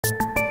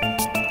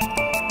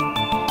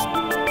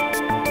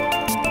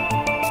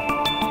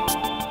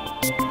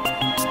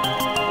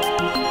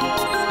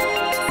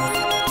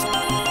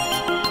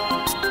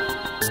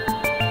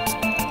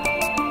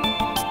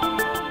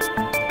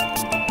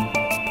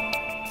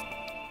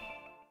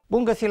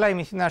Bun găsit la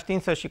emisiunea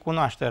Știință și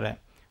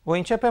Cunoaștere! Voi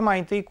începe mai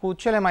întâi cu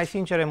cele mai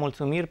sincere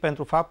mulțumiri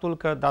pentru faptul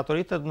că,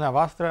 datorită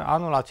dumneavoastră,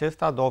 anul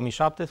acesta,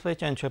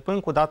 2017,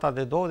 începând cu data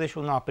de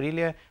 21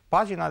 aprilie,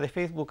 pagina de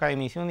Facebook a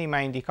emisiunii mi-a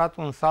indicat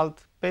un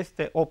salt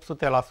peste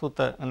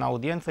 800% în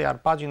audiență, iar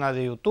pagina de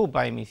YouTube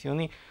a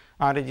emisiunii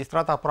a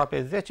înregistrat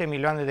aproape 10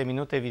 milioane de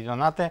minute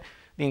vizionate,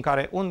 din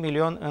care 1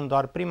 milion în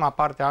doar prima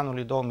parte a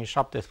anului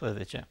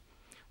 2017.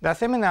 De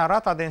asemenea,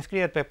 rata de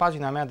înscrieri pe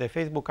pagina mea de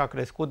Facebook a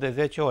crescut de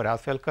 10 ori,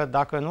 astfel că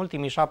dacă în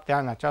ultimii 7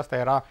 ani aceasta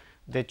era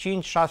de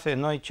 5-6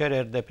 noi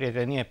cereri de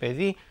prietenie pe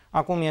zi,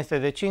 acum este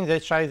de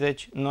 50-60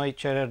 noi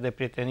cereri de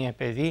prietenie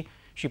pe zi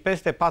și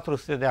peste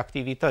 400 de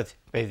activități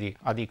pe zi,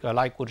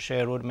 adică like-uri,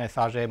 share-uri,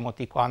 mesaje,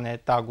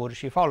 emoticoane, tag-uri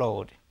și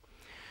follow-uri.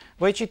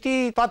 Voi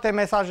citi toate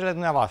mesajele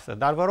dumneavoastră,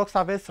 dar vă rog să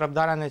aveți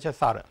răbdarea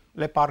necesară.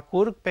 Le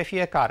parcurg pe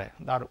fiecare,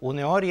 dar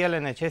uneori ele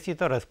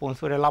necesită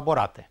răspunsuri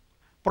elaborate.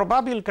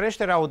 Probabil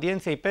creșterea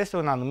audienței peste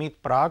un anumit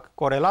prag,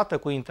 corelată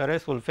cu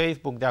interesul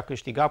Facebook de a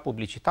câștiga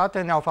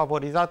publicitate, ne-au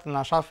favorizat în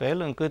așa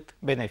fel încât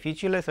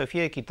beneficiile să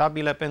fie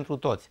echitabile pentru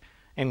toți.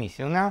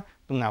 Emisiunea,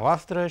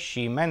 dumneavoastră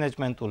și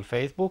managementul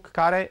Facebook,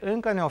 care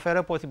încă ne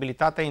oferă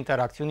posibilitatea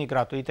interacțiunii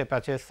gratuite pe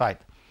acest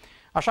site.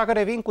 Așa că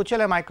revin cu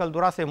cele mai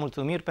călduroase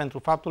mulțumiri pentru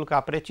faptul că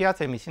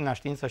apreciați emisiunea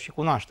Știință și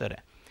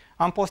Cunoaștere.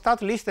 Am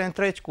postat liste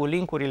întregi cu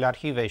linkurile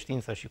arhivei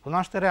Știință și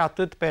Cunoaștere,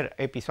 atât pe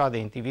episoade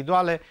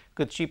individuale,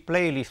 cât și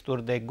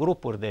playlist-uri de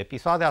grupuri de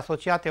episoade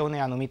asociate unei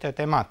anumite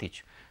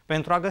tematici.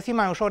 Pentru a găsi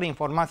mai ușor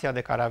informația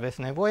de care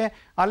aveți nevoie,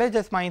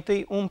 alegeți mai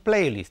întâi un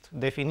playlist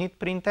definit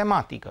prin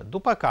tematică,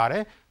 după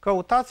care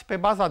căutați pe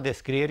baza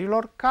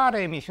descrierilor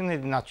care emisiune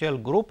din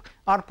acel grup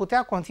ar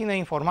putea conține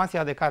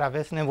informația de care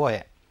aveți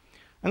nevoie.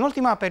 În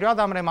ultima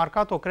perioadă am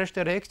remarcat o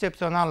creștere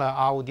excepțională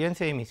a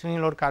audienței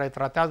emisiunilor care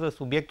tratează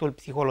subiectul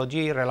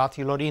psihologiei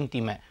relațiilor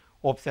intime,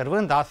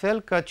 observând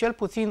astfel că cel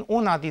puțin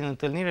una din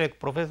întâlnirile cu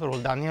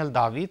profesorul Daniel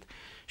David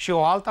și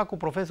o alta cu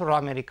profesorul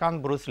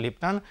american Bruce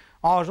Lipton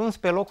au ajuns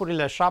pe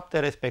locurile 7,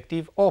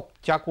 respectiv 8,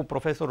 cea cu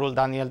profesorul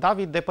Daniel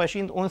David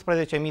depășind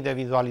 11.000 de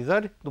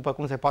vizualizări, după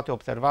cum se poate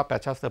observa pe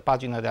această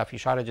pagină de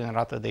afișare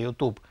generată de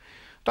YouTube.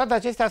 Toate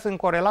acestea sunt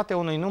corelate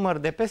unui număr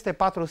de peste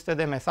 400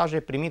 de mesaje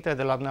primite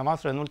de la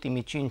dumneavoastră în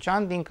ultimii 5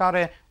 ani, din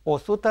care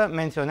 100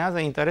 menționează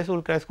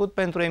interesul crescut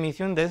pentru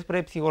emisiuni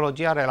despre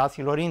psihologia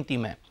relațiilor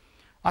intime.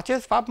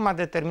 Acest fapt m-a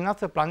determinat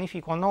să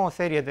planific o nouă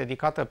serie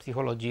dedicată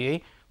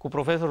psihologiei cu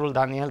profesorul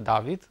Daniel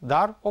David,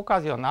 dar,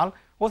 ocazional,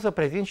 o să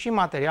prezint și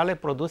materiale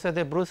produse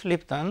de Bruce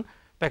Lipton,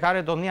 pe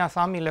care domnia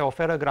sa mi le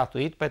oferă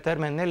gratuit, pe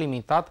termen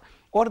nelimitat,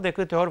 ori de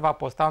câte ori va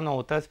posta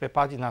noutăți pe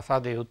pagina sa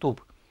de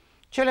YouTube.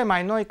 Cele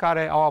mai noi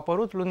care au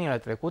apărut lunile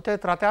trecute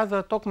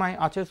tratează tocmai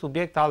acest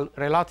subiect al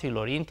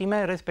relațiilor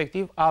intime,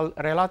 respectiv al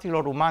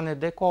relațiilor umane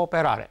de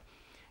cooperare.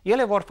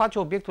 Ele vor face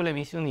obiectul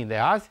emisiunii de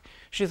azi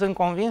și sunt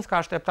convins că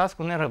așteptați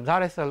cu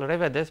nerăbdare să-l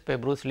revedeți pe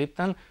Bruce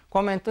Lipton,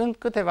 comentând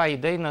câteva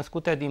idei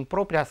născute din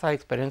propria sa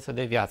experiență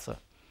de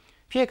viață.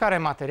 Fiecare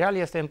material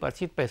este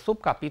împărțit pe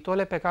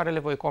subcapitole pe care le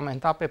voi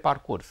comenta pe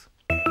parcurs.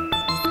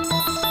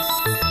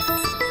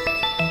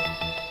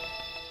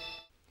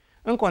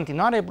 În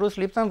continuare, Bruce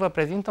Lipton vă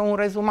prezintă un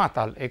rezumat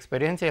al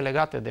experienței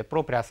legate de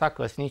propria sa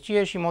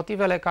căsnicie și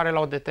motivele care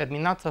l-au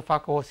determinat să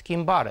facă o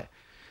schimbare.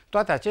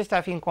 Toate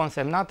acestea fiind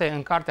consemnate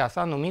în cartea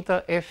sa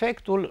numită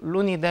Efectul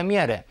lunii de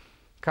miere,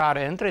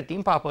 care între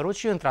timp a apărut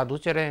și în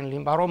traducere în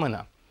limba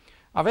română.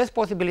 Aveți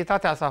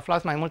posibilitatea să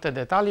aflați mai multe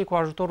detalii cu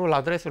ajutorul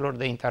adreselor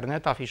de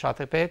internet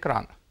afișate pe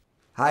ecran.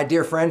 Hi,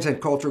 dear friends and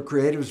cultural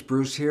creatives,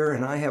 Bruce here,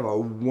 and I have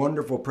a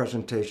wonderful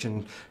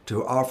presentation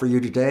to offer you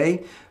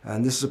today.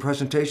 And this is a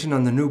presentation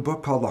on the new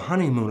book called The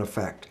Honeymoon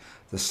Effect,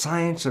 The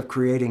Science of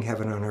Creating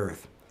Heaven on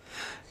Earth.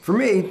 For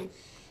me,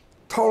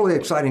 totally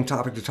exciting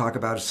topic to talk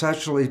about,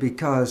 especially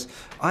because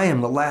I am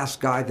the last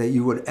guy that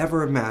you would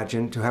ever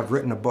imagine to have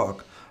written a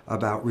book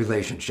about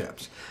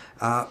relationships.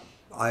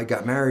 I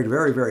got married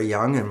very, very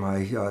young in my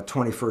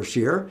 21st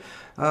year.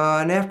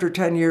 And after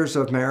 10 years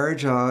of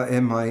marriage,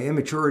 in my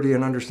immaturity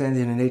and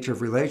understanding the nature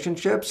of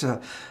relationships,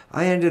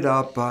 I ended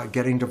up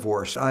getting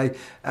divorced. I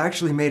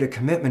actually made a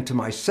commitment to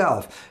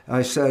myself.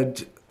 I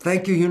said,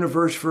 thank you,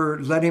 universe,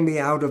 for letting me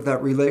out of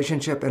that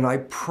relationship, and I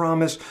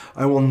promise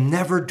I will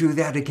never do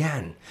that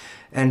again.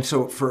 And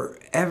so for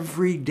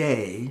every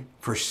day,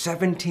 for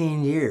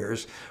 17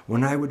 years,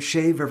 when I would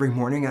shave every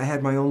morning, I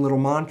had my own little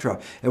mantra.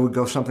 It would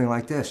go something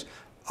like this: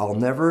 I'll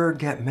never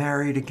get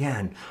married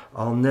again.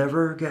 I'll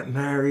never get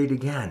married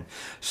again.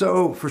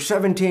 So for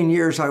 17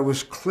 years, I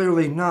was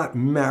clearly not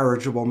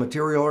marriageable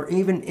material or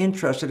even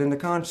interested in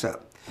the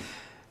concept.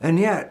 And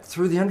yet,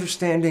 through the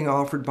understanding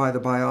offered by the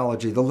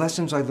biology, the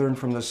lessons I learned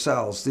from the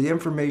cells, the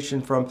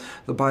information from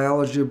the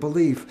biology of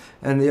belief,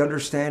 and the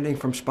understanding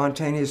from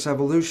spontaneous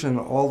evolution,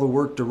 all the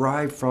work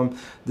derived from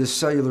this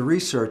cellular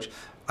research,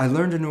 I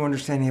learned a new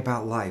understanding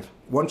about life.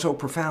 One so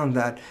profound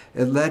that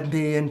it led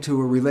me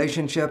into a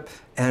relationship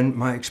and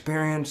my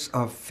experience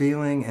of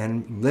feeling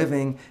and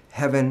living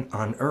heaven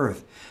on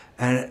earth.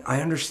 And I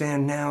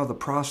understand now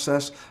the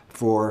process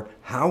for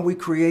how we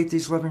create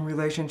these loving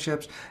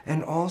relationships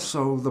and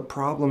also the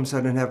problems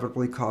that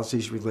inevitably cause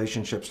these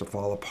relationships to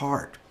fall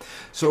apart.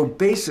 So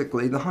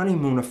basically, the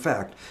honeymoon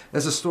effect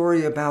is a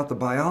story about the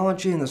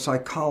biology and the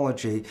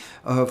psychology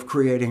of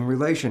creating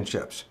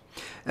relationships.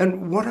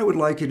 And what I would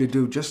like you to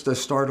do just to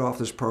start off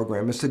this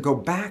program is to go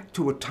back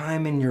to a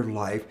time in your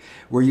life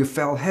where you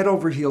fell head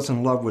over heels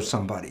in love with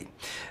somebody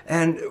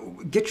and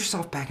get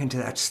yourself back into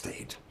that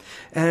state.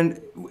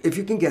 And if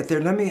you can get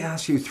there, let me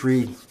ask you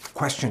 3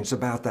 questions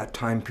about that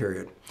time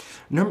period.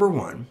 Number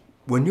 1,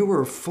 when you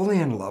were fully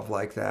in love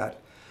like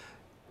that,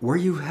 were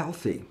you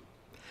healthy?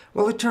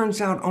 Well, it turns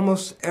out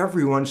almost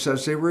everyone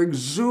says they were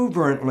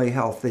exuberantly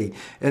healthy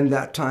in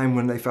that time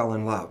when they fell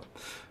in love.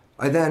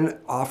 I then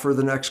offer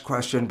the next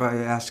question by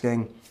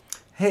asking,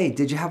 hey,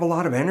 did you have a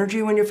lot of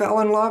energy when you fell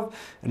in love?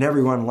 And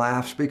everyone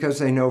laughs because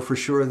they know for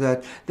sure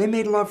that they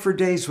made love for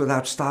days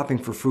without stopping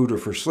for food or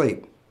for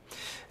sleep.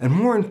 And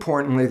more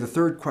importantly, the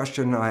third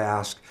question I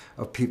ask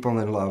of people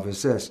in love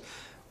is this: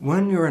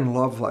 when you're in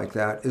love like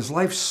that, is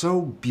life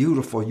so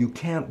beautiful you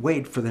can't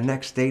wait for the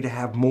next day to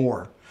have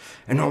more?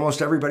 And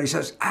almost everybody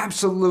says,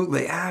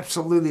 absolutely,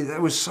 absolutely,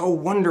 that was so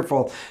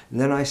wonderful. And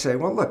then I say,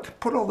 well, look,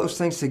 put all those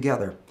things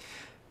together.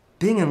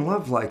 Being in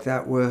love like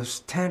that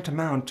was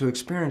tantamount to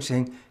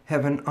experiencing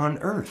heaven on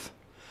earth.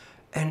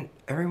 And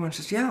everyone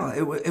says, yeah,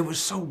 it was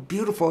so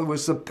beautiful. It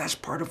was the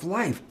best part of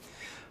life.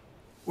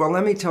 Well,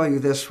 let me tell you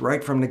this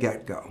right from the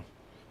get-go.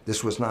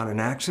 This was not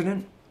an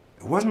accident.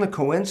 It wasn't a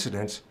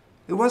coincidence.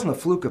 It wasn't a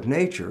fluke of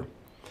nature.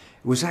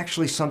 It was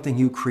actually something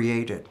you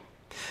created.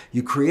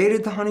 You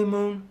created the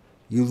honeymoon.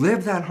 You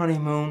lived that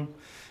honeymoon.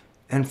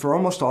 And for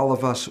almost all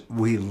of us,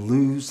 we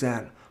lose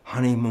that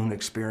honeymoon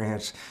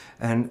experience.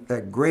 And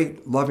that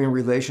great loving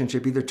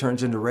relationship either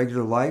turns into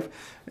regular life,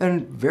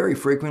 and very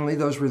frequently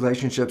those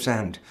relationships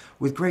end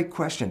with great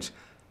questions.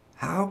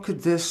 How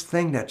could this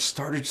thing that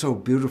started so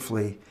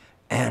beautifully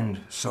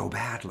end so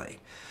badly?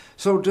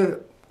 So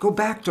to go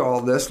back to all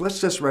this,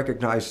 let's just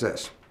recognize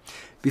this.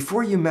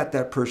 Before you met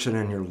that person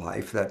in your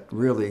life that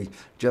really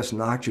just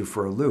knocked you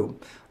for a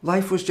loop,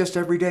 life was just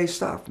everyday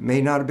stuff. It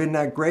may not have been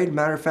that great.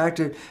 Matter of fact,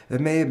 it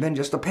may have been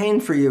just a pain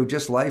for you.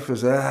 Just life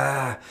was,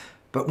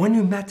 But when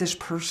you met this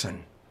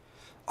person,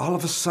 all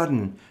of a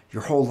sudden,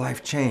 your whole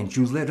life changed.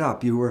 You lit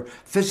up. You were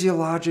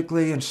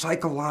physiologically and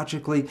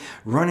psychologically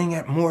running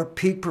at more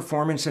peak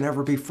performance than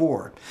ever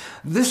before.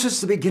 This is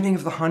the beginning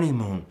of the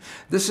honeymoon.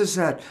 This is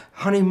that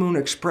honeymoon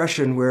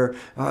expression where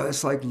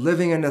it's like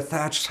living in a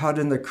thatched hut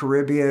in the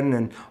Caribbean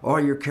and all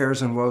your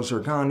cares and woes are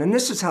gone. And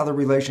this is how the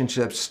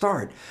relationships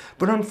start.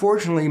 But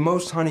unfortunately,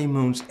 most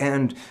honeymoons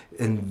end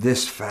in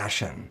this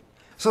fashion.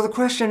 So the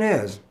question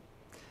is,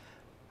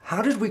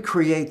 how did we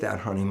create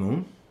that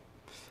honeymoon?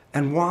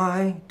 And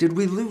why did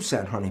we lose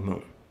that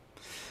honeymoon?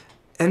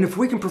 And if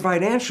we can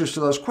provide answers to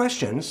those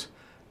questions,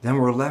 then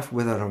we're left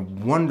with a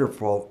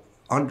wonderful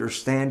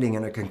understanding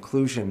and a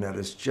conclusion that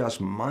is just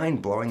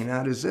mind-blowing, and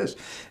that is this.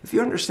 If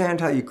you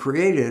understand how you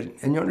created it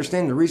and you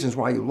understand the reasons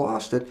why you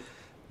lost it,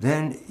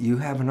 then you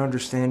have an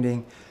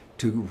understanding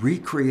to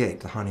recreate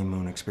the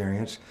honeymoon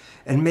experience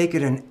and make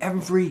it an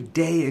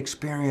everyday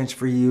experience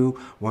for you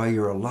while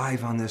you're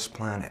alive on this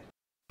planet.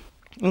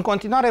 În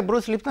continuare,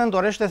 Bruce Lipton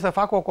dorește să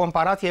facă o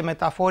comparație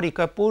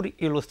metaforică pur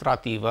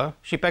ilustrativă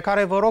și pe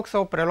care vă rog să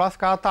o preluați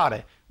ca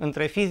atare,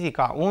 între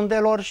fizica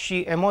undelor și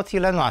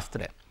emoțiile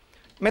noastre.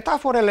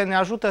 Metaforele ne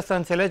ajută să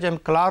înțelegem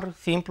clar,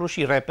 simplu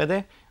și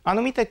repede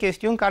anumite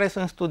chestiuni care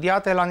sunt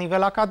studiate la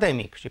nivel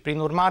academic și, prin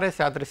urmare,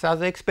 se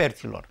adresează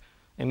experților.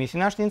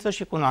 Emisiunea Știință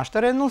și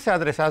Cunoaștere nu se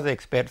adresează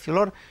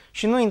experților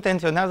și nu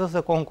intenționează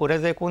să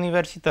concureze cu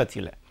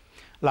universitățile.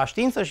 La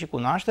Știință și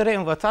Cunoaștere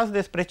învățați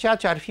despre ceea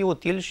ce ar fi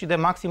util și de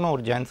maximă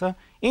urgență,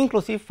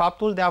 inclusiv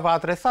faptul de a vă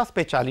adresa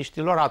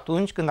specialiștilor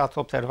atunci când ați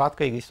observat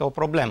că există o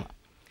problemă.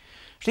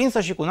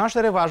 Știință și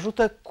Cunoaștere vă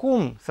ajută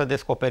cum să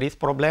descoperiți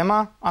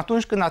problema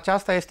atunci când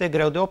aceasta este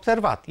greu de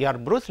observat, iar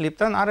Bruce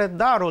Lipton are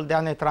darul de a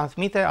ne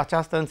transmite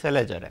această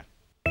înțelegere.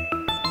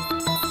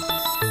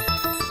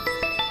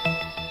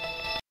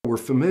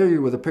 We're familiar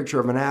with the picture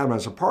of an atom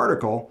as a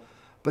particle,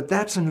 but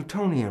that's a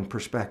Newtonian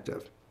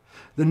perspective.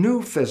 The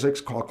new physics,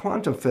 called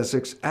quantum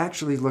physics,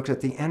 actually looks at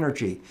the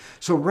energy.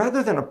 So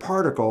rather than a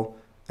particle,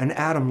 an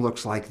atom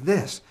looks like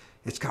this.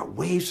 It's got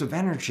waves of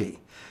energy.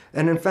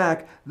 And in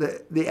fact,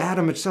 the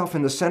atom itself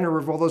in the center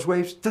of all those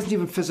waves doesn't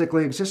even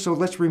physically exist, so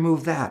let's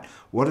remove that.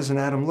 What does an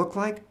atom look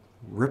like?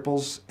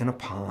 Ripples in a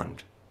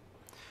pond.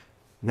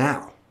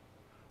 Now,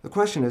 the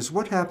question is,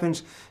 what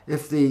happens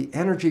if the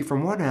energy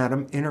from one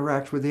atom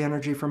interacts with the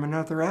energy from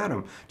another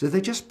atom? Do they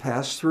just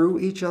pass through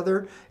each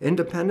other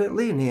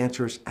independently? And the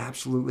answer is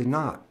absolutely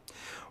not.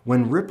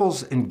 When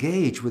ripples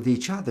engage with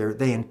each other,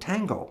 they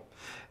entangle,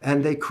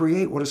 and they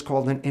create what is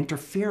called an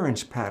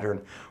interference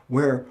pattern,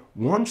 where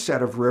one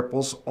set of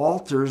ripples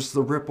alters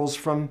the ripples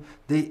from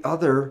the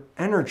other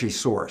energy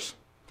source.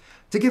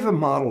 To give a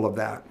model of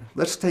that,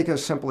 let's take a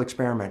simple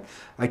experiment.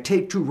 I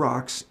take 2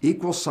 rocks,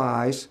 equal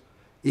size,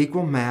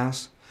 equal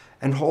mass,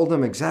 and hold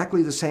them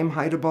exactly the same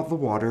height above the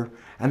water,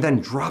 and then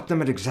drop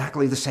them at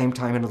exactly the same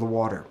time into the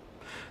water.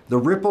 The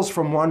ripples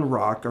from one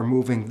rock are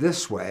moving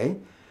this way.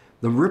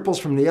 The ripples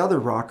from the other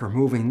rock are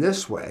moving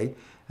this way.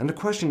 And the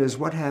question is,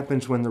 what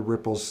happens when the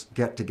ripples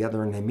get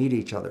together and they meet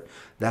each other?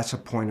 That's a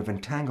point of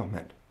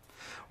entanglement.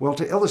 Well,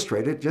 to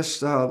illustrate it,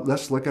 just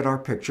let's look at our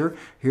picture.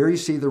 Here you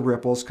see the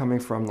ripples coming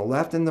from the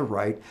left and the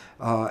right,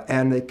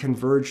 and they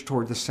converge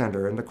toward the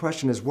center. And the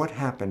question is, what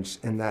happens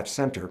in that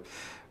center?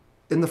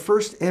 In the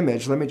first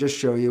image, let me just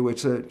show you,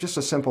 it's just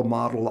a simple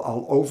model.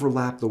 I'll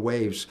overlap the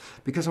waves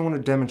because I want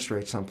to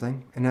demonstrate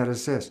something, and that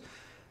is this.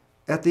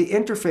 At the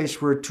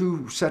interface where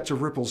two sets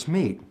of ripples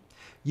meet,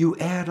 you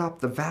add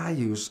up the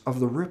values of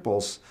the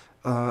ripples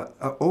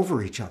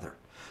over each other.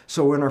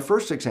 So in our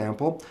first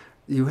example,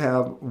 you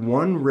have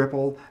one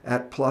ripple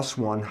at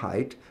 +1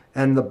 height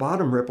and the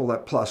bottom ripple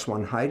at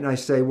 +1 height. And I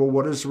say, well,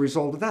 what is the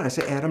result of that? I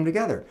say, add them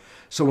together.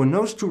 So when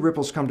those two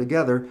ripples come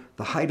together,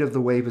 the height of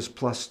the wave is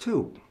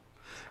 +2.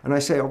 And I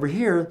say over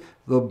here,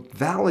 the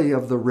valley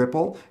of the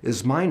ripple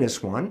is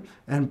 -1,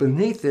 and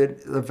beneath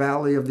it, the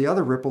valley of the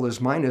other ripple is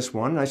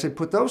 -1. And I say,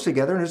 put those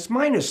together, and it's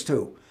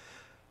 -2.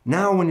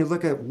 Now, when you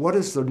look at what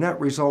is the net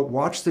result,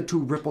 watch the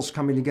two ripples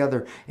coming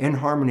together in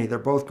harmony. They're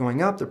both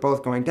going up, they're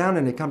both going down,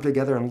 and they come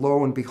together, and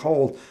lo and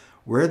behold,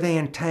 where they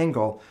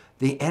entangle,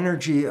 the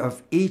energy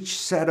of each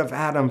set of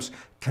atoms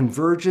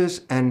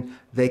converges, and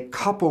they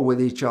couple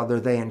with each other,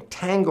 they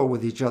entangle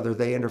with each other,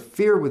 they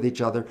interfere with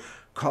each other,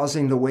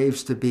 causing the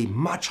waves to be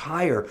much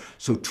higher.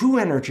 So two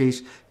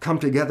energies come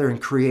together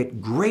and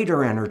create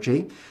greater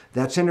energy.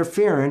 That's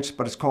interference,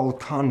 but it's called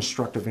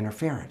constructive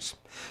interference.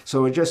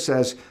 So it just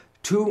says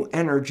two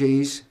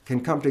energies can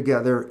come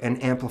together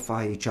and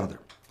amplify each other.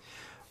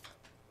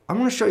 I'm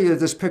going to show you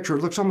this picture.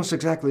 It looks almost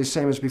exactly the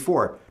same as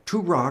before.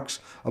 Two rocks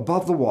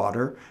above the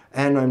water,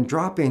 and I'm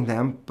dropping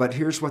them, but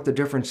here's what the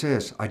difference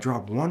is. I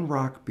drop one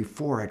rock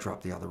before I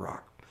drop the other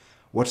rock.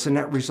 What's the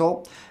net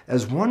result?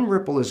 As one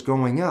ripple is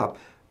going up,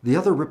 the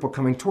other ripple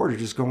coming toward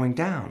it is going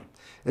down.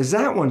 As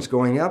that one's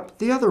going up,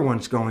 the other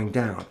one's going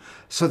down.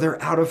 So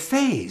they're out of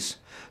phase.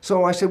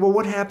 So I say, well,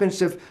 what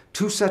happens if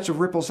two sets of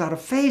ripples out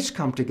of phase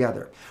come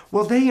together?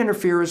 Well, they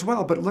interfere as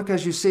well. But look,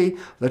 as you see,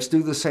 let's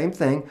do the same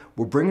thing.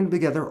 We'll bring them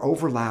together,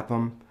 overlap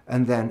them,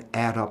 and then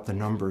add up the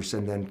numbers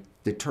and then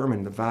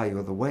determine the value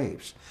of the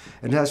waves.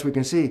 And as we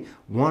can see,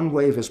 one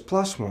wave is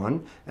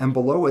 +1, and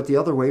below it, the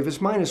other wave is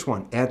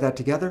 -1. Add that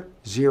together,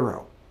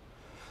 0.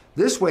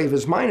 This wave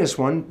is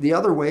 -1, the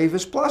other wave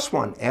is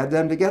 +1. Add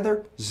them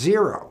together,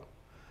 0.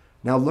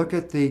 Now look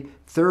at the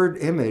third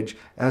image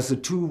as the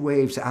two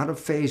waves out of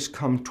phase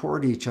come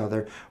toward each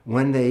other.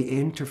 When they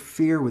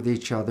interfere with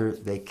each other,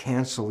 they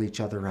cancel each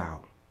other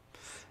out.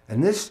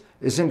 And this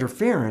is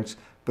interference,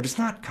 but it's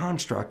not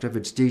constructive,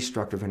 it's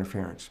destructive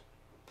interference.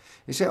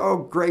 You say, oh,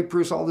 great,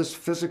 Bruce, all this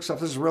physics stuff,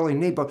 this is really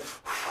neat, but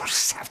what does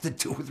this have to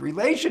do with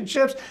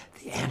relationships?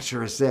 The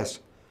answer is this.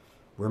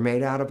 We're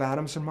made out of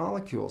atoms and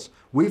molecules.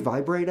 We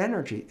vibrate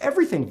energy.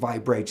 Everything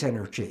vibrates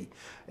energy.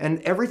 And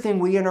everything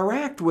we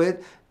interact with,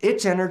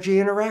 its energy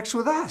interacts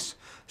with us.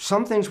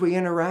 Some things we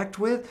interact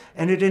with,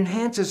 and it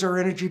enhances our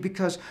energy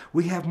because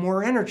we have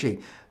more energy.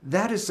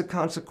 That is the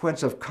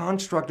consequence of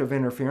constructive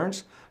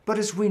interference. But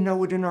as we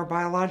know it in our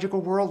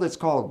biological world, it's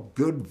called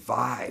good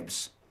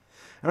vibes.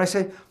 And I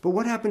say, but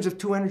what happens if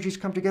two energies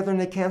come together and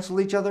they cancel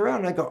each other out?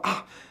 And I go,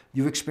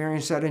 you've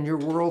experienced that in your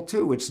world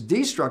too. It's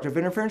destructive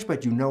interference,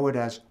 but you know it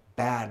as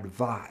bad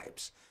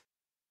vibes.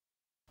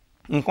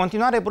 În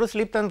continuare, Bruce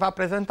Lipton va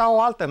prezenta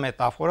o altă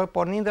metaforă,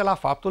 pornind de la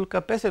faptul că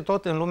peste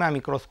tot în lumea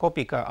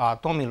microscopică a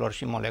atomilor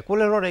și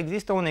moleculelor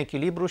există un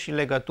echilibru și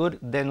legături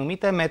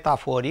denumite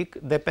metaforic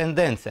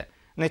dependențe,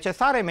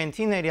 necesare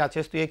menținerii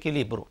acestui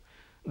echilibru.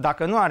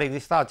 Dacă nu ar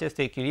exista acest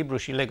echilibru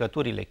și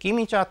legăturile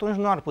chimice, atunci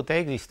nu ar putea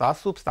exista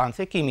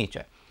substanțe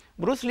chimice.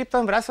 Bruce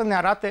Lipton vrea să ne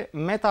arate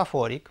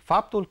metaforic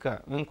faptul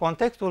că, în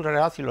contextul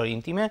relațiilor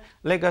intime,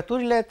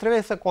 legăturile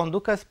trebuie să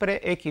conducă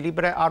spre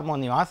echilibre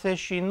armonioase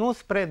și nu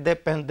spre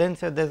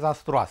dependențe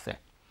dezastruoase.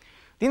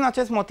 Din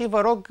acest motiv,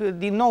 vă rog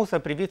din nou să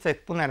priviți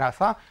expunerea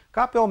sa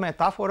ca pe o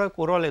metaforă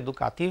cu rol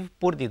educativ,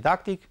 pur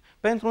didactic,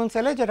 pentru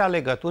înțelegerea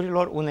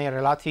legăturilor unei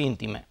relații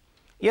intime.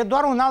 E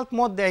doar un alt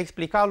mod de a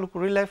explica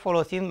lucrurile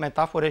folosind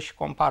metafore și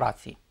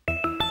comparații.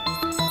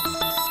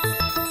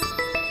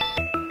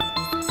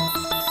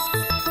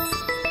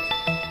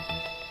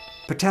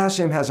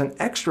 Potassium has an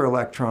extra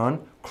electron,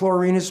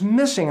 chlorine is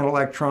missing an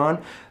electron.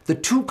 The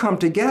two come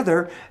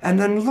together, and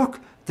then look,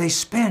 they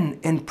spin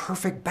in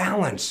perfect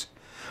balance.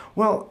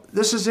 Well,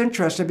 this is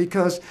interesting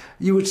because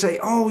you would say,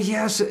 oh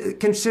yes,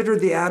 consider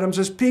the atoms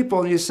as people.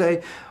 And you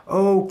say,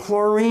 oh,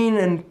 chlorine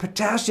and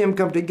potassium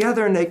come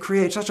together and they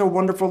create such a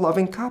wonderful,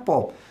 loving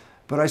couple.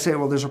 But I say,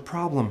 well, there's a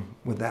problem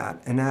with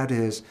that, and that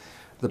is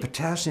the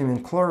potassium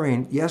and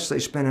chlorine, yes, they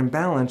spin in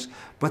balance,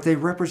 but they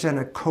represent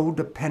a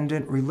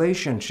codependent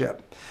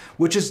relationship,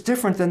 which is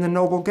different than the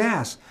noble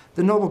gas.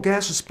 The noble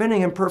gas is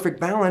spinning in perfect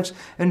balance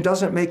and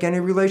doesn't make any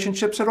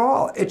relationships at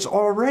all. It's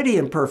already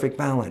in perfect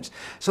balance.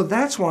 So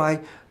that's why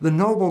the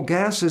noble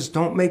gases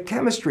don't make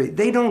chemistry.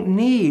 They don't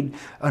need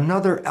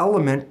another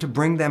element to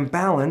bring them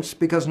balance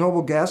because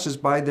noble gases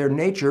by their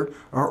nature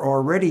are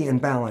already in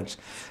balance.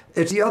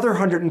 It's the other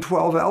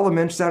 112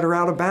 elements that are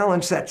out of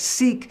balance that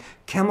seek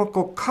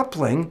chemical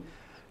coupling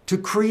to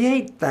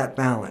create that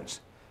balance.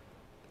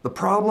 The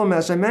problem,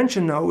 as I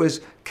mentioned, though,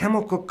 is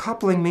chemical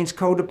coupling means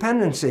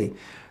codependency.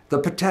 The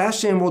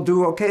potassium will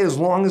do okay as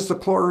long as the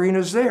chlorine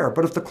is there.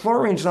 But if the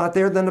chlorine's not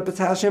there, then the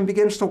potassium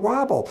begins to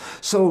wobble.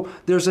 So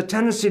there's a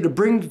tendency to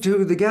bring the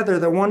two together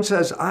that one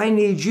says, I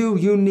need you,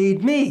 you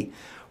need me.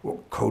 Well,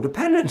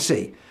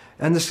 codependency.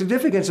 And the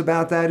significance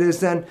about that is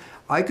then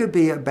I could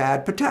be a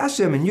bad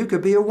potassium and you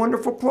could be a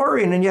wonderful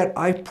chlorine, and yet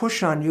I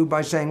push on you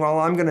by saying, well,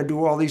 I'm going to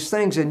do all these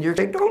things, and you're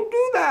saying, don't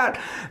do that.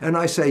 And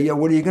I say, yeah,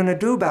 what are you going to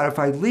do about it? If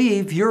I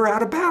leave, you're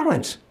out of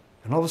balance.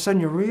 And all of a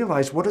sudden you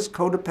realize, what does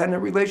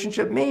codependent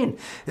relationship mean?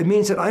 It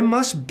means that I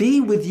must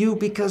be with you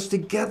because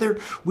together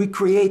we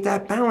create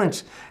that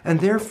balance. And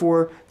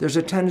therefore, there's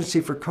a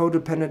tendency for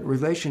codependent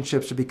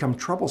relationships to become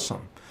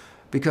troublesome.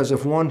 Because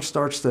if one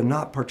starts to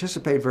not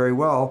participate very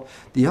well,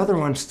 the other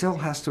one still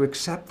has to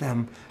accept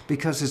them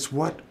because it's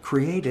what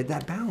created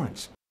that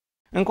balance.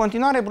 În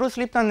continuare, Bruce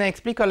Lipton ne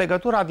explică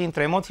legătura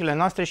dintre emoțiile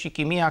noastre și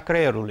chimia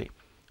creierului.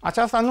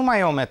 Aceasta nu mai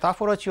e o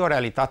metaforă, ci o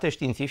realitate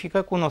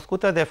științifică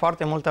cunoscută de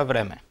foarte multă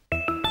vreme.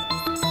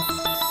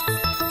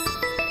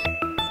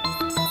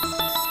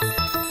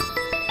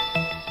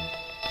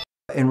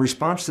 In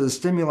response to the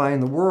stimuli in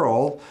the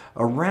world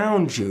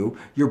around you,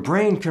 your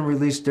brain can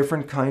release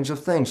different kinds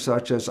of things,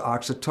 such as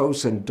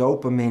oxytocin,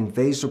 dopamine,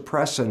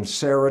 vasopressin,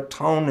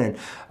 serotonin.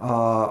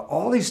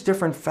 All these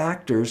different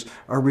factors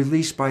are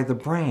released by the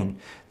brain.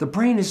 The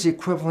brain is the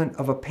equivalent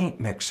of a paint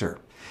mixer.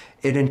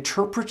 It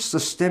interprets the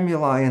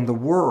stimuli in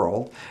the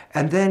world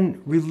and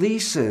then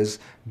releases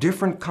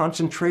different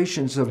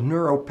concentrations of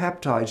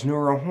neuropeptides,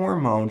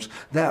 neurohormones,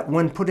 that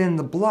when put in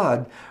the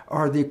blood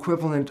are the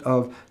equivalent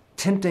of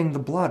tinting the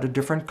blood a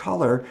different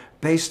color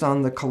based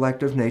on the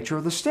collective nature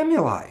of the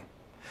stimuli.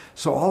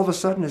 So all of a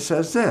sudden it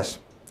says this: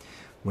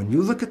 when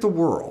you look at the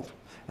world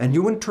and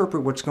you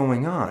interpret what's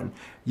going on,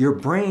 your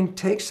brain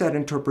takes that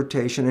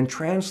interpretation and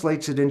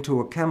translates it into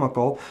a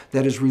chemical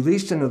that is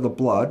released into the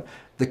blood.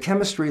 The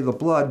chemistry of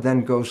the blood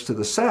then goes to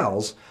the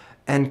cells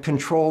and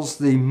controls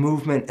the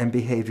movement and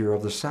behavior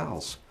of the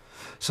cells.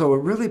 So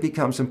it really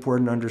becomes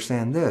important to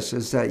understand this,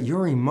 is that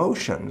your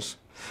emotions,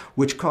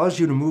 which cause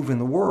you to move in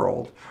the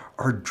world,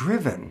 are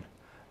driven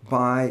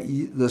by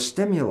the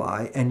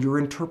stimuli and your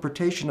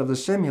interpretation of the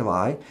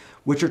stimuli,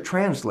 which are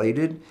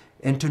translated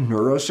into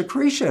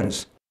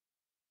neurosecretions.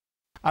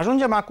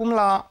 Ajungem acum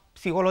la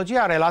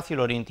psihologia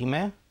relațiilor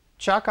intime,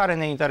 cea care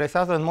ne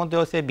interesează în mod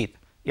deosebit.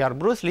 Iar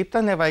Bruce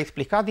Lipton ne va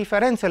explica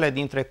diferențele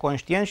dintre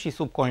conștient și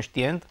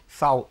subconștient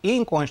sau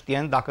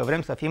inconștient, dacă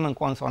vrem să fim în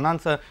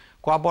consonanță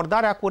cu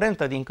abordarea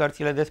curentă din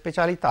cărțile de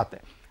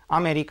specialitate.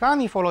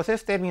 Americanii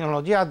folosesc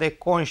terminologia de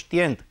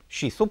conștient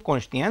și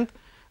subconștient,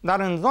 dar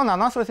în zona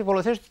noastră se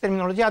folosește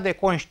terminologia de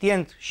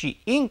conștient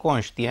și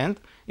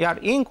inconștient, iar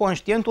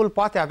inconștientul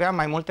poate avea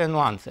mai multe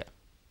nuanțe.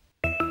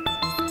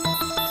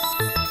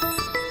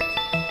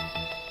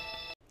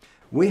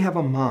 We have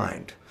a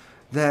mind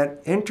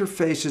that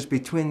interfaces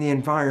between the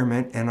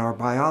environment and our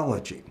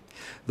biology.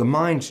 The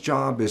mind's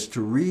job is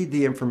to read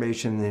the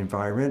information in the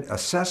environment,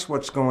 assess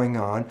what's going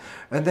on,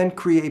 and then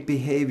create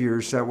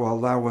behaviors that will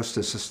allow us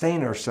to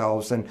sustain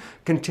ourselves and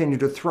continue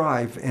to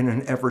thrive in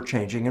an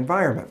ever-changing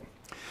environment.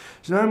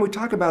 So when we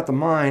talk about the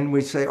mind,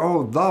 we say,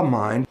 oh, the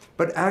mind,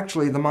 but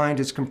actually the mind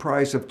is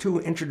comprised of two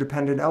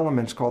interdependent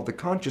elements called the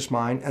conscious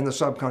mind and the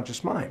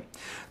subconscious mind.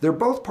 They're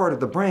both part of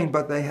the brain,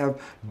 but they have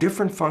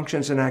different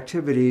functions and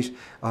activities.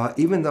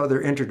 Even though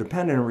they're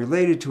interdependent and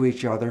related to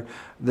each other,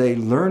 they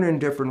learn in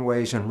different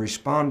ways and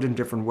respond in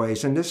different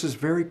ways. And this is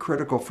very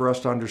critical for us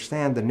to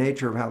understand the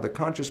nature of how the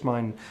conscious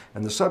mind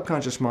and the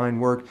subconscious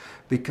mind work,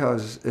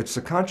 because it's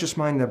the conscious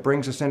mind that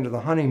brings us into the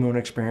honeymoon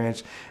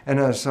experience. And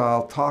as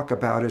I'll talk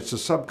about, it's the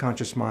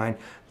subconscious mind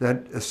that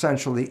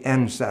essentially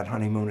ends that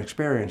honeymoon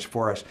experience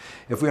for us.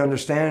 If we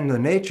understand the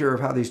nature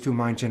of how these two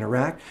minds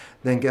interact,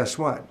 then guess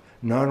what?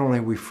 Not only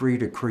are we free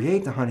to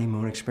create the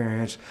honeymoon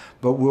experience,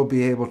 but we'll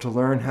be able to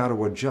learn how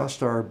to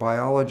adjust our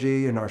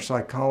biology and our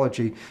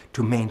psychology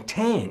to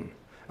maintain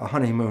a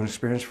honeymoon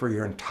experience for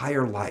your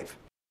entire life.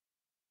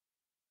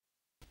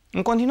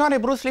 În continuare,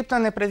 Bruce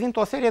Lipton ne prezintă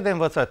o serie de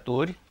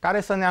învățături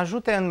care să ne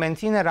ajute în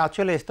menținerea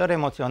acelei stări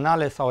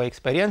emoționale sau o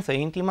experiență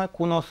intimă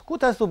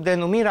cunoscută sub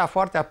denumirea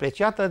foarte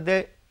apreciată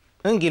de,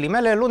 în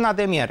ghilimele, luna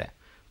de miere.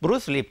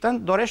 Bruce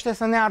Lipton dorește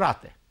să ne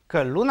arate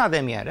că luna de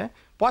miere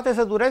poate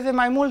să dureze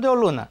mai mult de o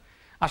lună.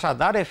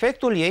 Așadar,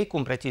 efectul ei,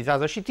 cum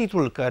precizează și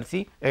titlul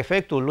cărții,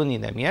 efectul lunii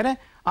de miere,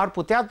 ar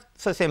putea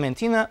să se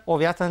mențină o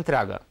viață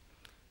întreagă.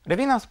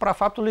 Revin asupra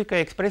faptului că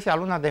expresia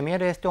luna de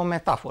miere este o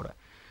metaforă,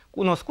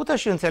 cunoscută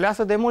și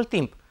înțeleasă de mult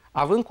timp,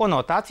 având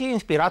conotații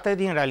inspirate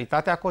din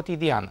realitatea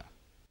cotidiană.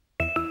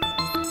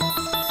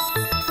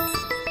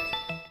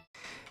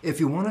 If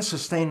you want to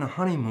sustain a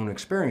honeymoon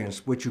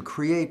experience, which you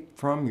create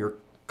from your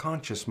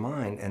conscious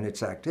mind and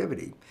its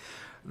activity,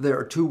 there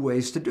are two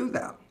ways to do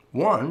that.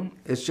 One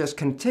is just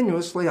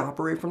continuously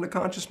operate from the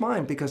conscious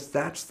mind, because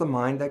that's the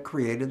mind that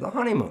created the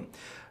honeymoon.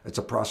 It's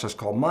a process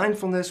called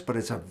mindfulness, but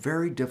it's a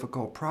very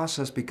difficult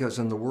process because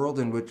in the world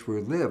in which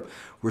we live,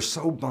 we're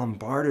so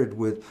bombarded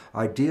with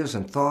ideas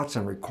and thoughts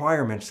and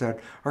requirements that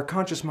our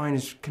conscious mind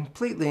is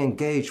completely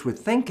engaged with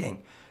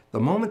thinking. The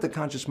moment the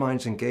conscious mind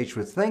is engaged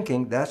with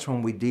thinking, that's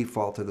when we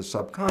default to the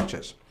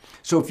subconscious.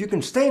 So if you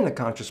can stay in the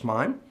conscious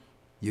mind,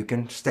 you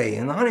can stay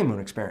in the honeymoon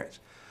experience.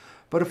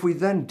 But if we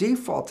then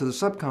default to the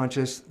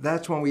subconscious,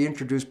 that's when we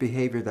introduce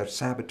behavior that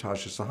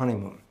sabotages the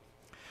honeymoon.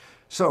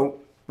 So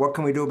what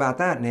can we do about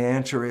that? And the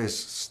answer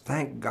is,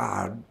 thank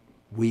God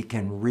we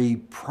can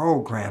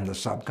reprogram the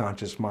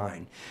subconscious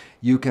mind.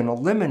 You can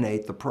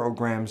eliminate the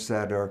programs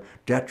that are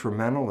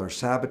detrimental or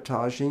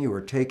sabotaging you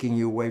or taking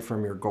you away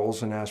from your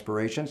goals and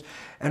aspirations,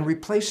 and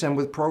replace them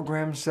with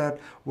programs that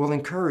will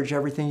encourage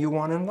everything you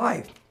want in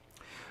life.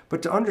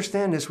 But to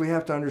understand this, we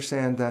have to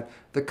understand that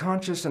the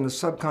conscious and the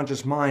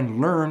subconscious mind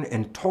learn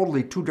in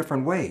totally two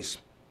different ways.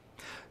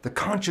 The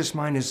conscious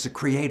mind is the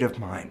creative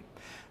mind.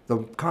 The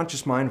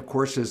conscious mind, of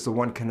course, is the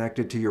one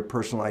connected to your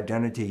personal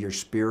identity, your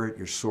spirit,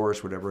 your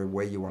source, whatever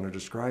way you want to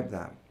describe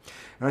that.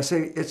 And I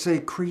say it's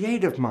a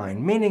creative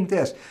mind, meaning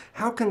this: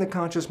 how can the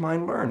conscious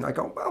mind learn? I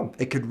go, well,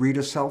 it could read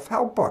a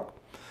self-help book.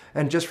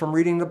 And just from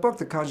reading the book,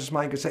 the conscious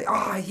mind could say,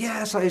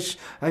 yes,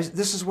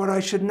 this is what I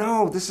should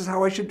know. This is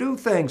how I should do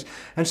things.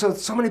 And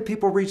so many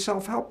people read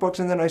self-help books,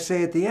 and then I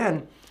say at the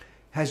end,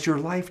 has your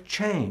life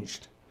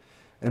changed?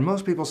 And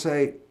most people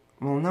say,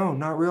 well, no,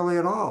 not really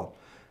at all.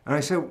 And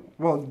I say,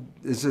 well,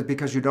 is it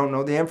because you don't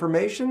know the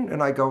information?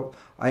 And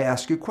I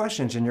ask you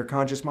questions, and your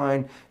conscious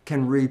mind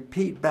can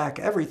repeat back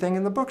everything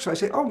in the book. So I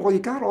say, oh, well, you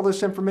got all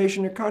this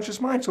information in your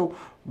conscious mind, so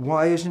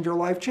why isn't your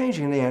life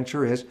changing? And the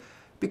answer is,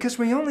 because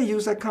we only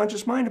use that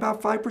conscious mind about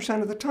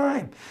 5% of the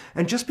time.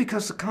 And just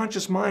because the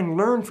conscious mind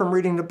learned from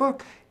reading the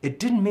book, it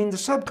didn't mean the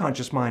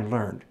subconscious mind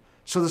learned.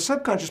 So the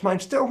subconscious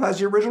mind still has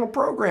the original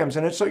programs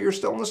in it, so you're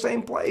still in the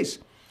same place.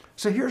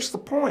 So here's the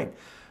point.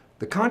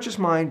 The conscious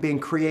mind, being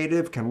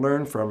creative, can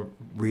learn from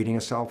reading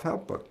a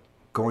self-help book,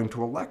 going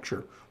to a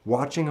lecture,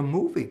 watching a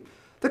movie.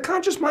 The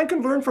conscious mind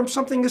can learn from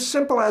something as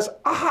simple as,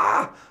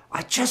 aha,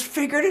 I just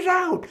figured it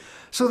out.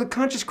 So the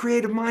conscious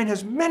creative mind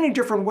has many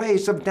different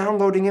ways of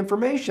downloading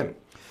information.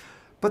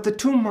 But the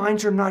two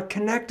minds are not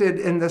connected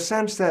in the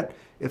sense that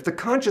if the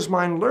conscious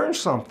mind learns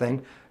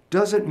something,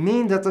 does it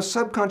mean that the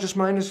subconscious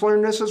mind has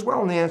learned this as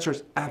well? And the answer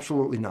is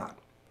absolutely not.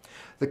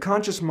 The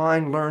conscious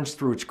mind learns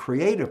through its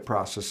creative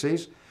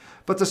processes,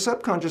 but the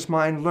subconscious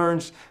mind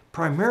learns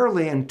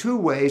primarily in two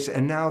ways,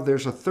 and now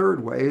there's a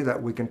third way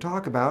that we can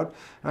talk about.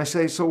 And I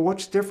say, so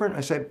what's different?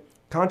 I say,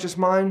 conscious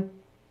mind,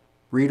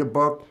 read a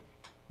book,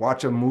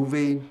 watch a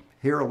movie,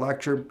 hear a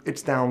lecture,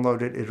 it's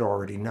downloaded, it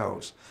already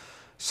knows.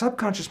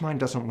 Subconscious mind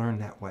doesn't learn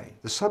that way.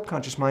 The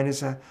subconscious mind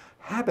is a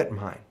habit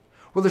mind.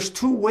 Well, there's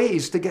two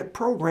ways to get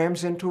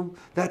programs into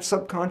that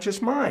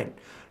subconscious mind.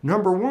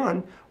 Number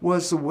one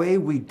was the way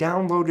we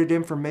downloaded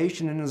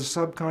information into the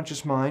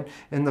subconscious mind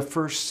in the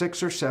first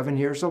 6 or 7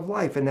 years of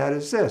life, and that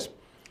is this.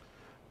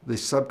 The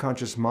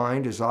subconscious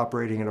mind is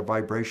operating at a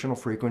vibrational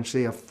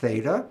frequency of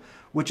theta,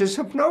 which is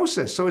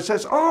hypnosis. So it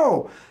says,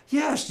 oh,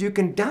 yes, you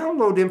can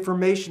download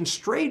information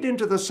straight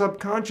into the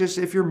subconscious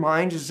if your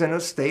mind is in a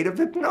state of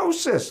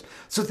hypnosis.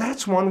 So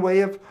that's one way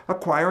of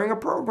acquiring a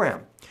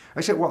program.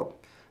 I said, well,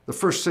 the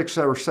first 6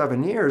 or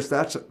 7 years,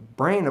 that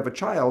brain of a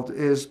child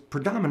is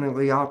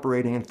predominantly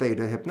operating in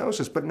theta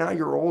hypnosis. But now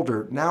you're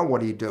older. Now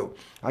what do?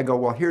 I go,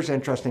 well, here's an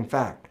interesting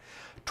fact.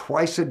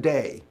 Twice a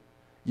day,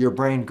 your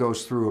brain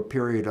goes through a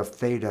period of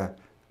theta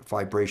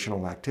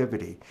vibrational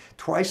activity.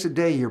 Twice a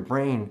day, your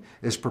brain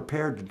is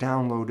prepared to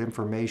download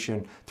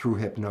information through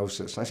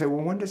hypnosis. I say,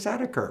 well, when does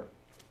that occur?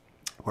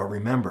 Well,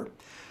 remember,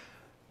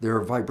 there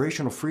are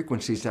vibrational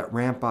frequencies that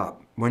ramp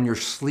up. When you're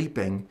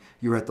sleeping,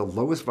 you're at the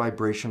lowest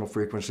vibrational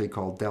frequency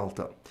called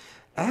delta.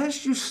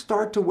 As you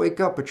start to wake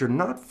up, but you're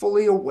not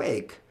fully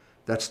awake,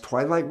 that's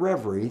twilight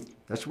reverie.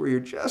 That's where you're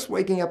just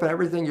waking up and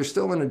everything. You're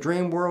still in a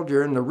dream world.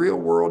 You're in the real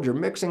world. You're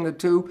mixing the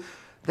two.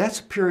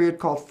 That's a period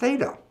called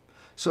theta.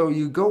 So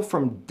you go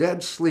from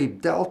dead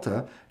sleep,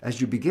 delta,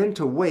 as you begin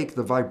to wake,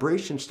 the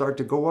vibrations start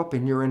to go up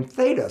and you're in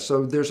theta.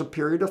 So there's a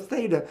period of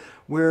theta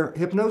where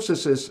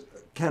hypnosis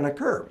can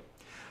occur.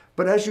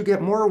 But as you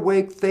get more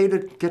awake, theta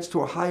gets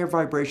to a higher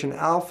vibration.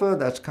 Alpha,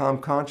 that's calm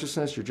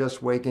consciousness. You're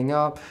just waking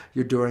up.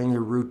 You're doing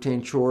your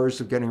routine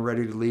chores of getting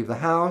ready to leave the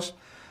house.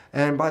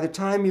 And by the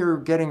time you're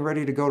getting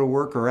ready to go to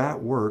work or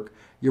at work,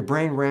 your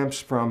brain ramps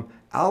from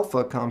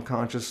alpha, calm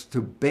conscious,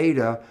 to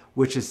beta,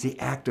 which is the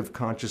active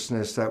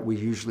consciousness that we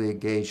usually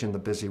engage in the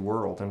busy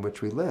world in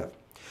which we live.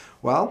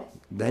 Well,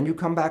 then you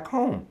come back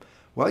home.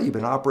 Well, you've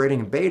been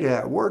operating in beta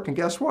at work, and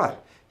guess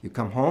what? You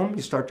come home,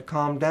 you start to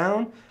calm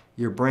down,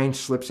 your brain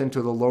slips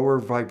into the lower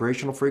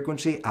vibrational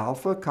frequency,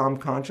 alpha, calm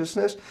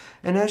consciousness,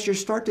 and as you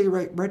start to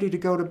get ready to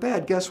go to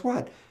bed, guess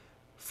what?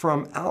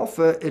 From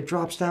alpha, it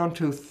drops down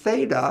to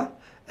theta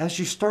as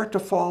you start to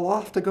fall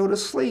off to go to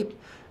sleep.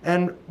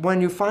 And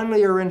when you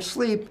finally are in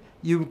sleep,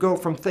 you go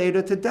from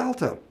theta to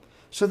delta.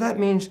 So that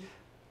means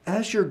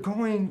as you're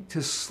going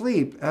to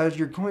sleep, as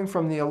you're going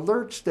from the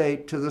alert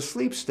state to the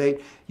sleep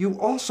state, you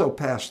also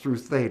pass through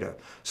theta.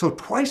 So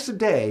twice a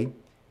day,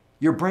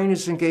 your brain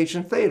is engaged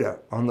in theta.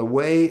 On the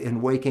way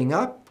in waking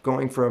up,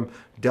 going from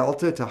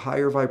delta to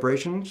higher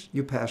vibrations,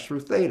 you pass through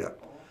theta.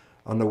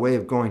 On the way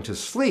of going to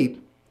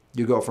sleep,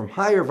 you go from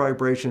higher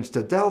vibrations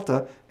to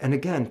delta and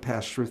again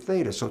pass through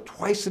theta. So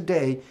twice a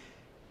day,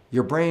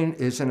 your brain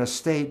is in a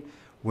state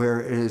where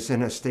it is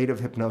in a state of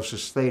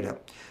hypnosis theta.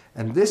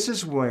 And this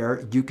is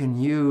where you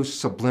can use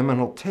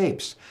subliminal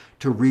tapes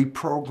to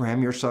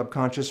reprogram your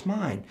subconscious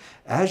mind.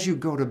 As you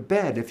go to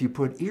bed, if you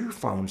put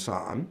earphones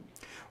on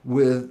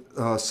with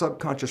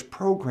subconscious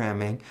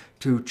programming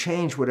to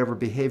change whatever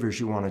behaviors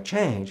you want to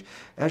change,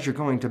 as you're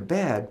going to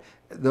bed,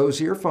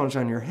 those earphones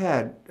on your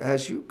head,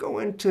 as you go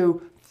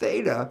into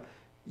theta,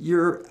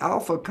 your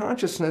alpha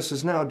consciousness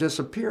is now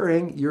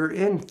disappearing. You're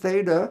in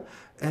theta,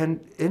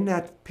 and in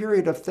that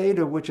period of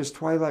theta, which is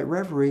twilight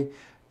reverie,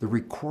 the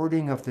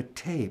recording of the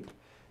tape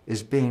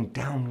is being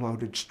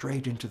downloaded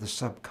straight into the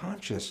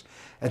subconscious.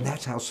 And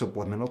that's how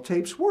subliminal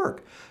tapes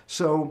work.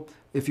 So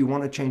if you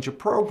want to change a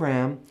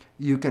program,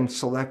 you can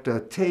select a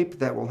tape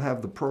that will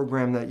have the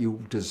program that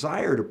you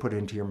desire to put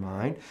into your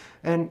mind.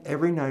 And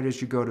every night as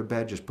you go to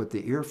bed, just put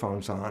the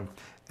earphones on,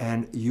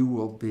 and you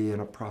will be in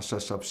a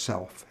process of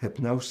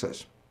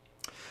self-hypnosis.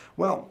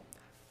 Well,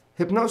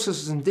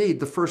 hypnosis is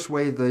indeed the first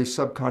way the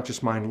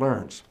subconscious mind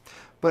learns.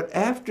 But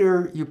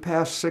after you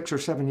pass 6 or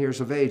 7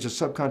 years of age, the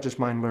subconscious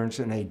mind learns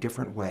in a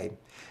different way,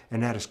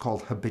 and that is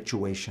called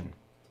habituation.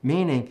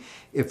 Meaning,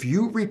 if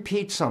you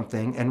repeat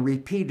something and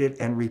repeat it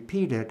and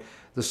repeat it,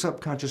 the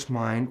subconscious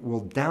mind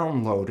will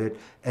download it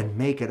and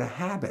make it a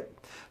habit.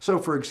 So,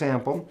 for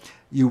example,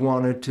 you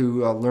wanted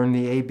to learn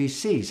the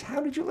ABCs. How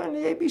did you learn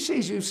the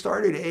ABCs? You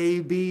started A,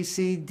 B,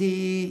 C,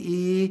 D,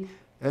 E,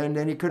 and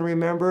then you couldn't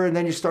remember, and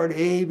then you start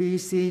A, B,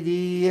 C,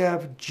 D, E,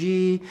 F,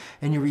 G,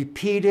 and you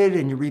repeat it,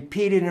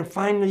 and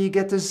finally you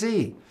get to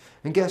Z.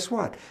 And guess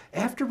what?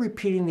 After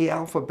repeating the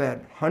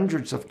alphabet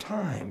hundreds of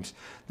times,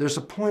 there's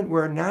a point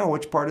where now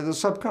it's part of the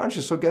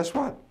subconscious. So guess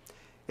what?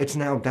 It's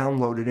now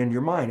downloaded in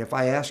your mind. If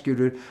I ask you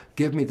to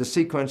give me the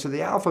sequence of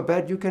the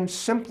alphabet, you can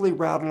simply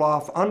rattle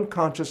off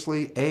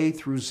unconsciously A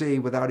through Z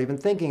without even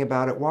thinking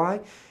about it.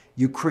 Why?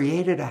 You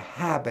created a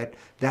habit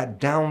that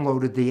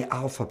downloaded the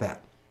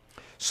alphabet.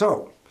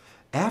 So,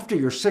 after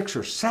you're 6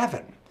 or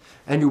 7,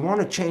 and you want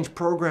to change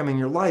programming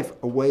your life,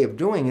 a way of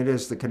doing it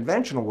is the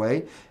conventional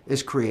way,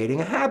 is creating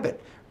a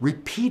habit,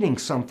 repeating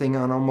something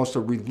on almost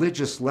a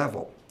religious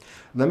level.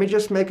 Let me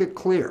just make it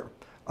clear.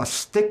 A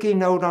sticky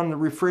note on the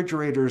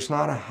refrigerator is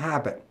not a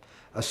habit.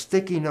 A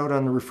sticky note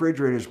on the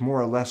refrigerator is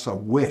more or less a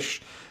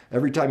wish.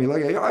 Every time you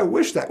look at it, I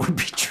wish that would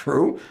be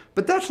true,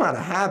 but that's not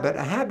a habit.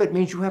 A habit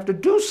means you have to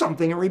do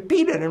something and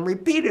repeat it and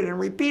repeat it and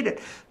repeat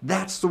it.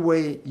 That's the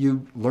way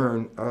you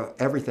learn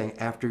everything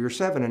after you're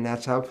 7, and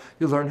that's how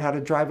you learn how to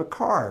drive a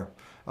car,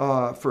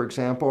 for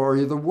example, or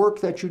the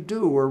work that you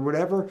do, or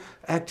whatever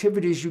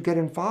activities you get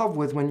involved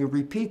with. When you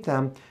repeat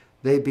them,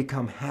 they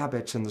become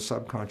habits in the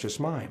subconscious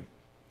mind.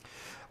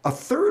 A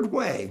third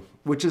way,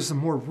 which is a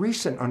more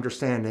recent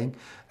understanding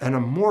and a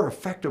more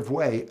effective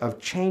way of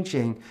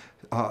changing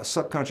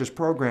subconscious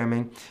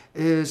programming,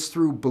 is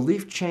through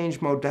belief change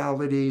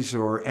modalities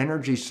or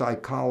energy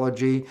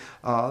psychology.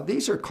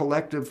 These are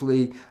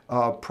collectively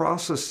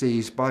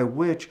processes by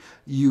which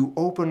you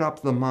open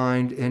up the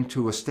mind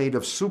into a state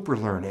of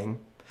superlearning,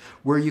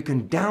 where you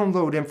can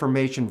download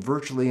information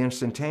virtually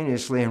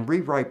instantaneously and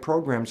rewrite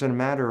programs in a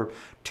matter of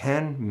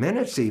 10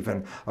 minutes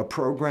even. A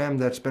program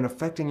that's been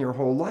affecting your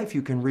whole life,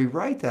 you can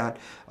rewrite that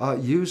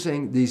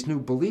using these new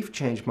belief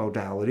change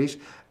modalities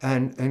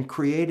and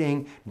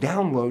creating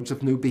downloads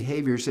of new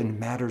behaviors in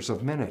matters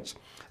of minutes.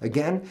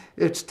 Again,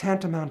 it's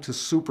tantamount to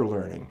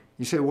superlearning.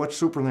 You say, what's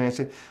superlearning? I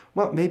say,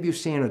 well, maybe you've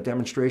seen a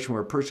demonstration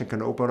where a person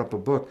can open up a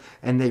book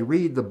and they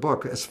read the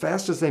book. As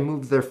fast as they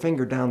move their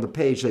finger down the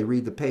page, they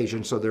read the page.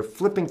 And so they're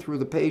flipping through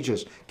the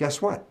pages.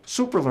 Guess what?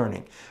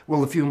 Superlearning.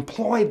 Well, if you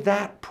employ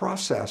that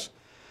process,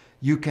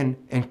 you can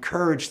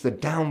encourage the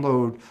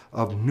download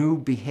of new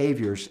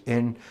behaviors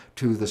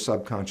into the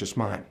subconscious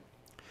mind.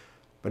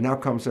 But now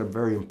comes a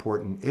very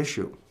important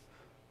issue.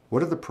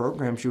 What are the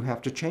programs you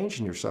have to change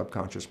in your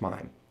subconscious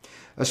mind?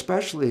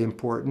 Especially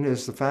important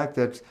is the fact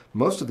that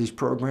most of these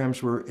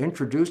programs were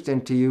introduced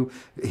into you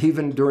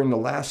even during the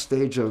last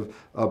stage of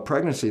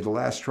pregnancy, the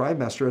last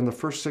trimester, in the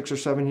first 6 or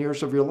 7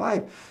 years of your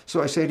life.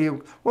 So I say to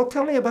you, well,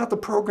 tell me about the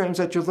programs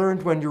that you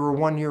learned when you were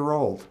 1 year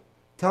old.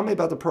 Tell me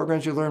about the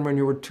programs you learned when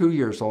you were 2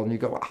 years old. And you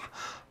go,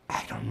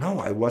 I don't know,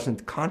 I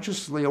wasn't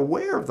consciously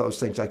aware of those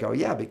things. I go,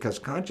 yeah, because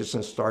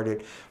consciousness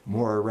started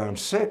more around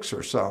 6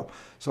 or so.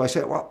 So I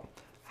say, well,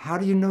 how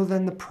do you know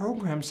then the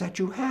programs that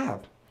you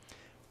have?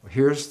 Well,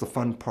 here's the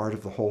fun part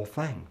of the whole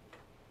thing.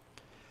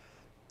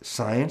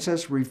 Science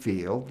has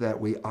revealed that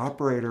we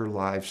operate our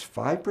lives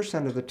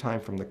 5% of the time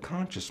from the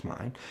conscious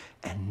mind,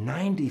 and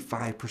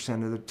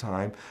 95% of the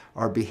time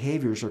our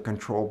behaviors are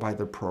controlled by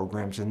the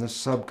programs in the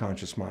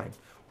subconscious mind.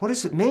 What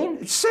does it mean?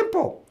 It's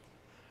simple.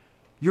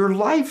 Your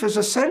life is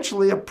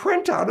essentially a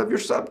printout of your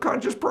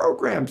subconscious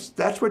programs.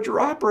 That's what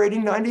you're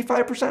operating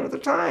 95% of the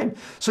time.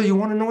 So you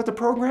want to know what the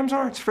programs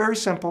are? It's very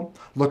simple.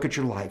 Look at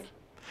your life.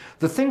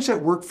 The things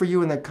that work for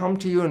you and that come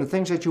to you and the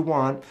things that you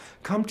want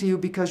come to you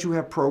because you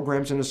have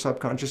programs in the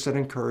subconscious that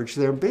encourage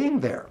their being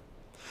there.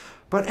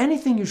 But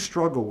anything you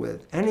struggle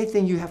with,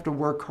 anything you have to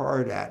work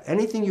hard at,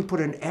 anything you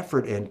put an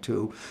effort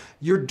into,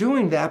 you're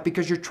doing that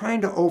because you're trying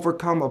to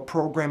overcome a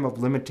program of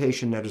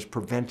limitation that is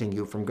preventing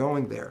you from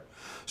going there.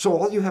 So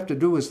all you have to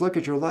do is look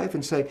at your life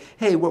and say,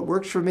 hey, what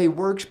works for me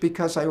works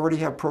because I already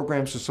have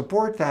programs to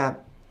support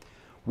that.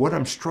 What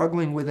I'm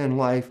struggling with in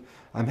life,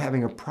 I'm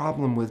having a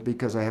problem with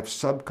because I have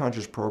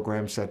subconscious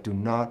programs that do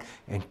not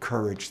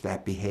encourage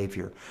that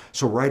behavior.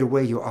 So right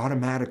away, you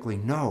automatically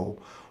know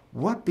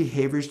what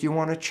behaviors do you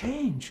want to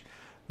change.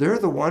 They're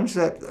the ones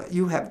that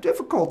you have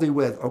difficulty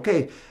with.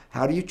 Okay,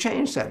 how do you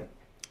change them?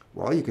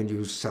 Well, you can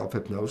use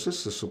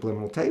self-hypnosis, the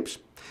subliminal tapes.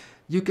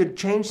 You could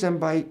change them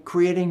by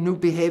creating new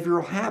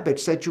behavioral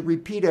habits that you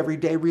repeat every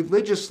day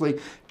religiously,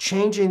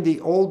 changing the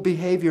old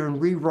behavior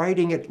and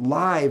rewriting it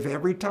live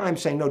every time,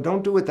 saying, no,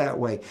 don't do it that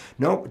way.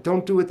 No,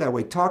 don't do it that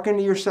way. Talking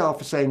to yourself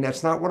and saying,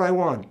 that's not what I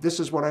want. This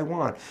is what I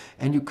want.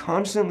 And you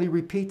constantly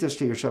repeat this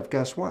to yourself.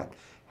 Guess what?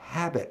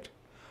 Habit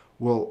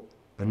will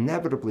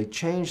inevitably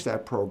change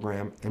that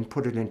program and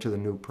put it into the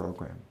new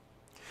program.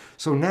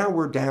 So now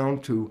we're down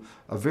to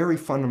a very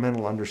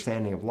fundamental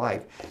understanding of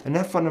life. And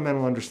that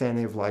fundamental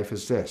understanding of life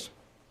is this.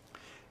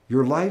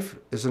 Your life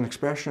is an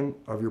expression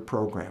of your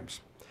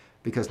programs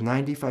because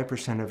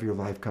 95% of your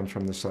life comes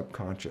from the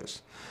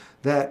subconscious.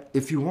 That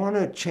if you want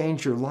to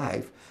change your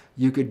life,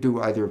 you could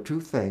do either of two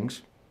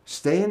things.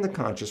 Stay in the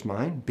conscious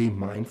mind, be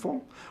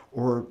mindful,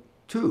 or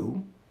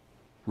two,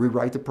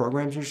 rewrite the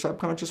programs in your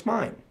subconscious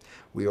mind.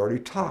 We already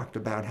talked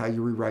about how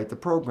you rewrite the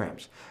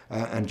programs.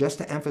 And just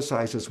to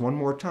emphasize this one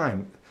more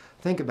time,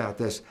 think about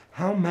this.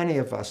 How many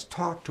of us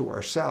talk to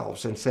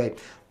ourselves and say,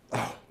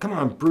 oh, come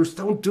on, Bruce,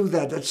 don't do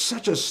that. That's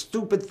such a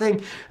stupid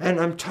thing. And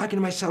I'm talking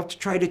to myself to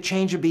try to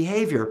change a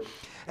behavior.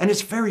 And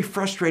it's very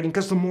frustrating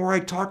because the more I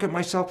talk at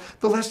myself,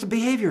 the less the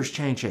behavior is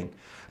changing.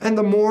 And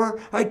the more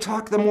I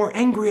talk, the more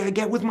angry I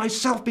get with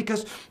myself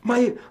because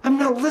I'm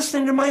not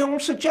listening to my own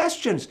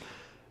suggestions.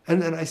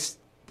 And then I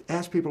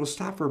ask people to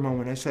stop for a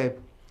moment. I say,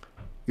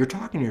 you're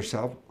talking to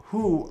yourself.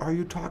 Who are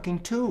you talking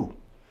to?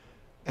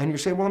 And you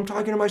say, well, I'm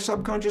talking to my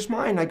subconscious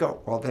mind. I go,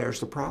 well,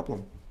 there's the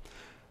problem.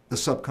 The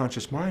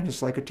subconscious mind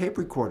is like a tape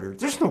recorder.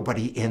 There's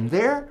nobody in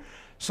there.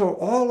 So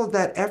all of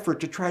that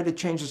effort to try to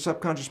change the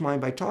subconscious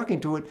mind by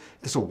talking to it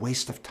is a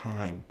waste of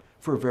time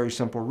for a very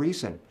simple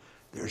reason.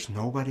 There's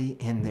nobody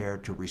in there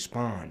to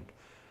respond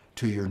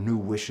to your new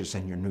wishes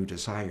and your new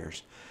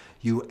desires.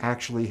 You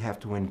actually have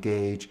to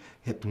engage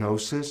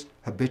hypnosis,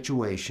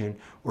 habituation,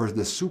 or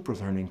the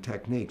superlearning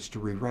techniques to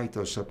rewrite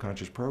those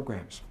subconscious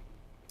programs.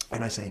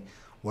 And I say,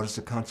 what is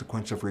the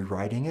consequence of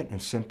rewriting it? And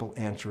the simple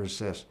answer is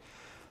this.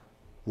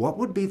 What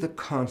would be the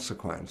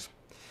consequence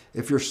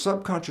if your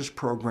subconscious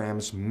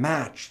programs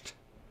matched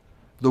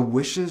the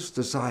wishes,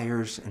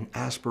 desires, and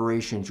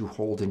aspirations you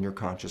hold in your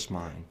conscious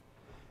mind?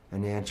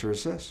 And the answer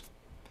is this.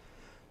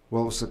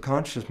 Well, it was the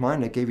conscious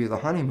mind that gave you the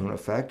honeymoon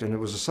effect, and it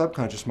was the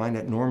subconscious mind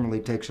that normally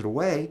takes it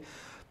away.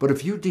 But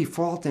if you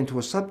default into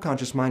a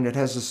subconscious mind that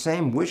has the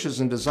same wishes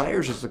and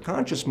desires as the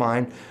conscious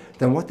mind,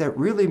 then what that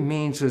really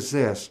means is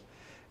this,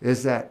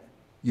 is that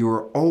you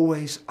are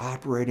always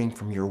operating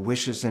from your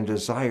wishes and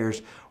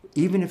desires,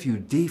 even if you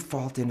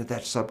default into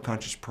that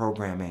subconscious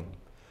programming.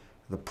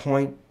 The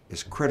point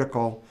is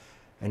critical,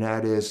 and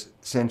that is,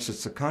 since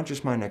it's the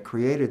conscious mind that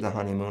created the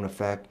honeymoon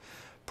effect,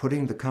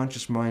 putting the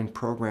conscious mind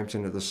programs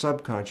into the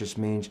subconscious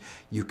means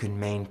you can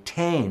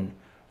maintain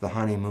the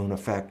honeymoon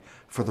effect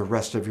for the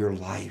rest of your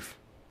life.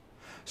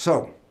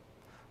 So,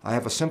 I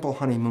have a simple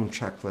honeymoon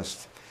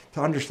checklist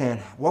to understand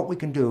what we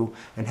can do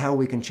and how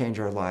we can change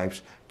our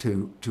lives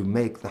to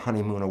make the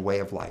honeymoon a way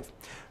of life.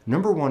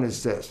 Number one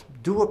is this.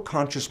 Do a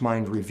conscious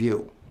mind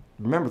review.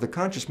 Remember, the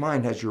conscious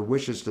mind has your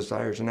wishes,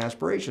 desires, and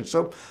aspirations.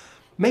 So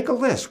make a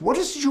list. What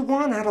is it you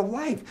want out of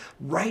life?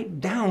 Write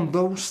down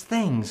those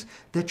things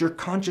that your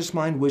conscious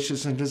mind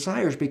wishes and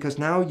desires, because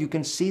now you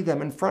can see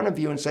them in front of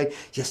you and say,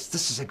 yes,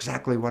 this is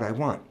exactly what I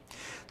want.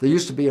 There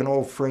used to be an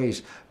old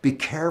phrase, be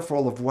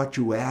careful of what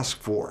you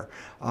ask for,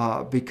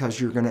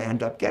 because you're going to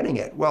end up getting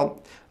it.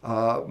 Well,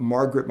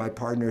 Margaret, my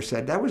partner,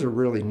 said that was a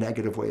really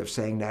negative way of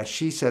saying that.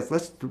 She says,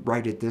 let's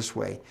write it this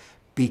way.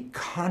 Be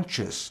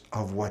conscious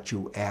of what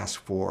you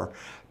ask for,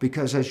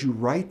 because as you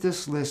write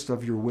this list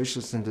of your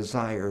wishes and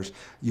desires,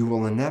 you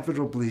will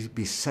inevitably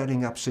be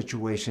setting up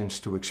situations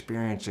to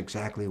experience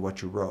exactly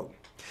what you wrote.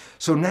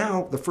 So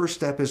now the first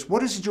step is,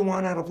 what is it you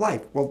want out of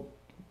life? Well,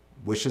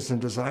 wishes and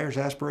desires,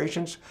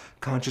 aspirations,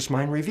 conscious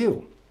mind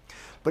review.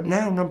 But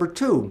now, number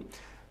two,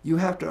 you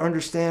have to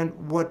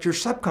understand what your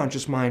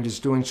subconscious mind is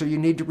doing, so you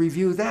need to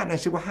review that. And I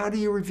say, well, how do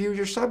you review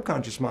your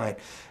subconscious mind?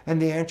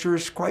 And the answer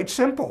is quite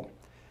simple.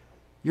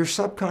 Your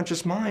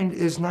subconscious mind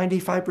is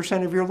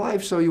 95% of your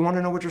life, so you want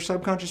to know what your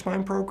subconscious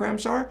mind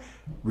programs are?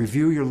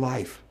 Review your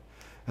life.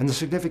 And the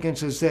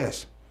significance is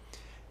this.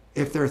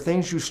 If there are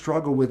things you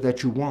struggle with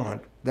that you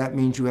want, that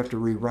means you have to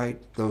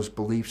rewrite those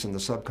beliefs in the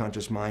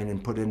subconscious mind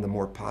and put in the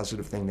more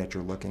positive thing that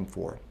you're looking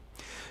for.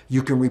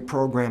 You can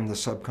reprogram the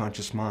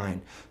subconscious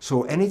mind.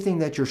 So anything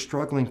that you're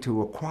struggling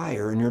to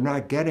acquire and you're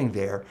not getting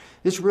there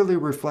is really a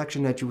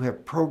reflection that you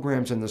have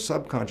programs in the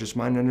subconscious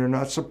mind and they're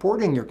not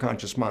supporting your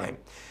conscious mind.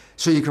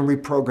 So you can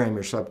reprogram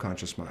your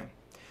subconscious mind.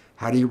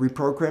 How do you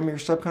reprogram your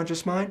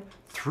subconscious mind?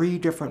 3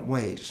 different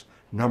ways.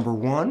 Number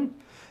 1,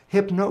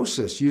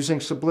 hypnosis, using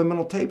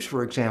subliminal tapes,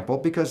 for example,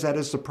 because that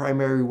is the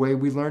primary way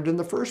we learned in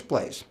the first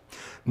place.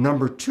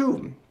 Number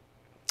 2,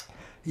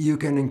 you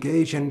can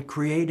engage in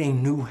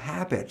creating new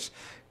habits.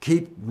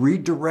 Keep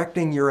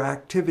redirecting your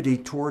activity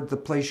toward the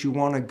place you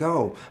want to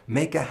go.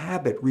 Make a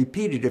habit,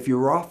 repeat it. If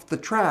you're off the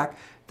track,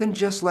 then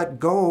just let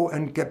go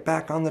and get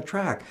back on the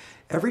track.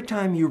 Every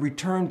time you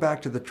return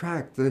back to the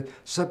track, the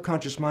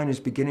subconscious mind is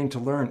beginning to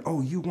learn,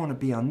 oh, you want to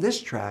be on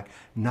this track,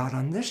 not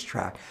on this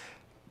track.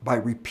 By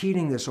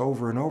repeating this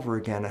over and over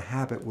again, a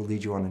habit will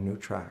lead you on a new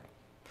track.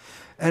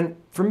 And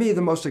for me,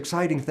 the most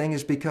exciting thing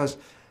is because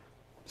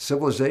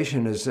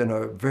civilization is in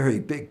a very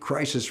big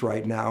crisis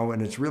right now,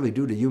 and it's really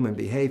due to human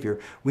behavior.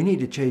 We need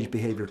to change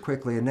behavior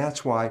quickly, and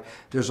that's why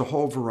there's a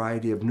whole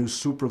variety of new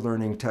super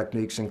learning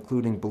techniques,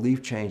 including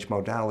belief change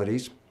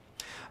modalities.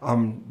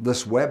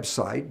 This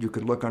website, you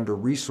could look under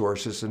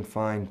resources and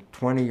find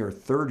 20 or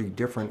 30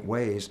 different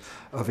ways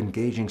of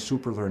engaging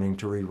super learning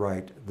to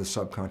rewrite the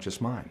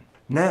subconscious mind.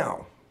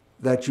 Now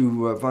that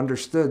you have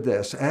understood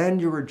this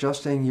and you're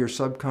adjusting your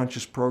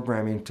subconscious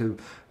programming to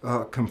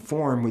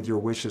conform with your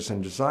wishes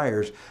and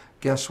desires,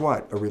 guess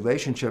what? A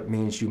relationship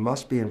means you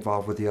must be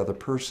involved with the other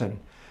person,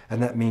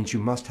 and that means you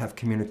must have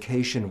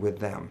communication with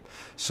them.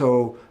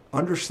 So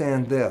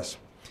understand this.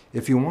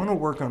 If you want to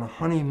work on a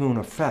honeymoon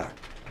effect,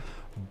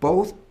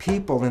 both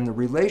people in the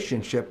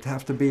relationship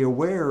have to be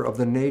aware of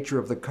the nature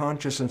of the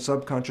conscious and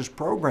subconscious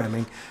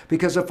programming,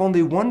 because if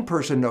only one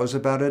person knows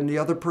about it and the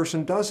other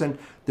person doesn't,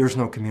 there's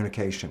no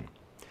communication.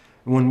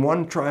 When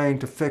one trying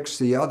to fix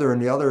the other and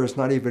the other is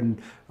not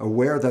even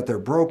aware that they're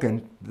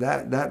broken,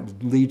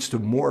 that leads to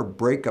more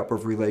breakup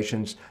of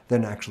relations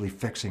than actually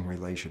fixing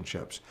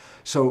relationships.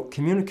 So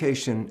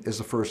communication is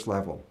the first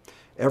level.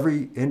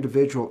 Every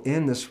individual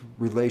in this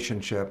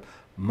relationship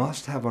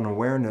must have an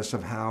awareness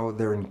of how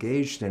they're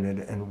engaged in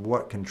it and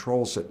what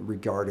controls it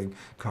regarding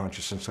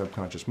conscious and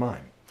subconscious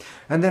mind.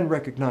 And then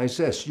recognize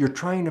this. You're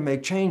trying to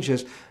make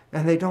changes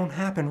and they don't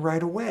happen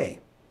right away.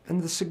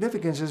 And the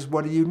significance is,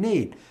 what do you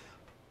need?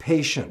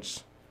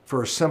 Patience,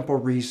 for a simple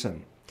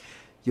reason.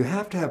 You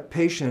have to have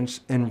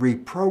patience in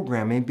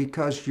reprogramming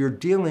because you're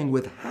dealing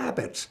with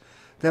habits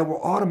that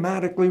will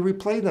automatically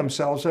replay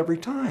themselves every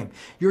time.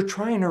 You're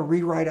trying to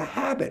rewrite a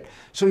habit,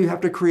 so you have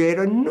to create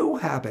a new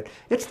habit.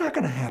 It's not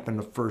going to happen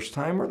the first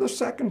time or the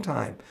second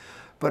time.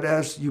 But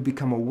as you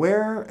become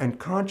aware and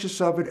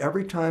conscious of it,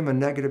 every time a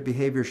negative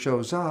behavior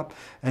shows up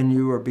and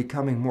you are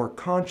becoming more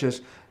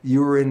conscious,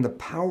 you're in the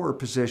power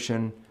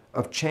position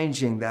of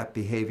changing that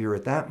behavior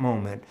at that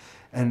moment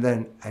and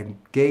then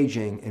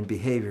engaging in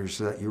behaviors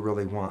that you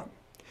really want.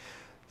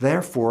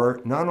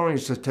 Therefore, not only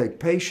does it take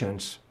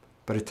patience,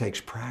 but it takes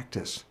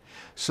practice.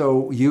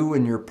 So you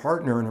and your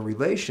partner in a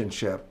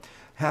relationship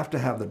have to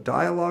have the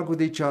dialogue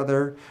with each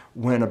other.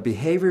 When a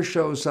behavior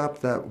shows up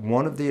that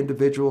one of the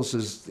individuals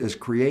is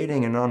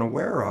creating and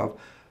unaware of,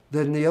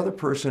 then the other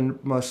person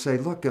must say,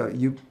 look,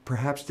 you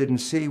perhaps didn't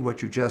see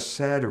what you just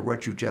said or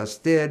what you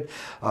just did,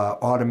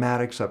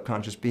 automatic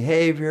subconscious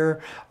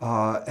behavior,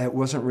 it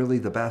wasn't really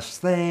the best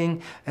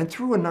thing. And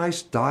through a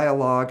nice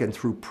dialogue and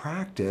through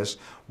practice,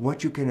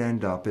 what you can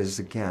end up is,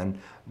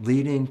 again,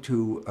 leading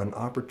to an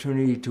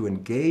opportunity to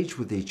engage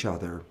with each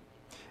other,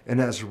 and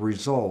as a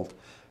result,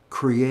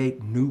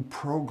 create new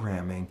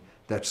programming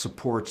that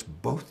supports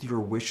both your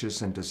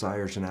wishes and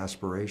desires and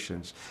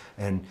aspirations.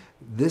 And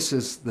this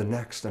is the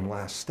next and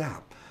last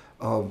step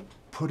of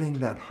putting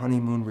that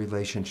honeymoon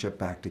relationship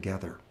back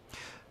together.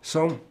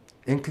 So,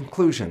 in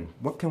conclusion,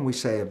 what can we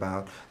say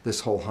about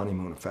this whole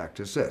honeymoon effect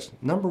is this.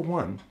 Number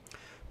 1,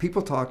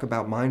 people talk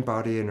about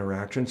mind-body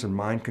interactions and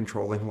mind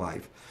controlling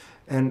life.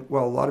 And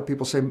while a lot of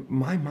people say,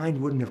 my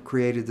mind wouldn't have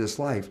created this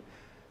life,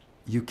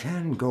 you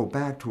can go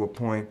back to a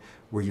point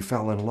where you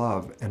fell in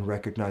love and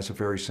recognize a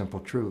very simple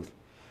truth.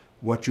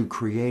 What you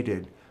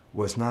created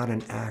was not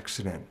an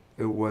accident.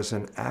 It was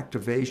an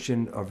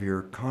activation of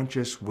your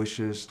conscious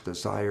wishes,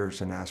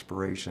 desires, and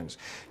aspirations.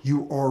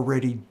 You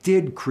already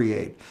did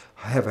create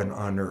heaven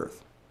on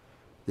earth.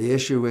 The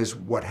issue is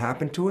what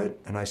happened to it?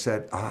 And I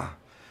said,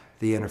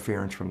 the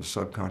interference from the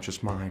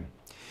subconscious mind.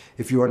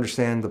 If you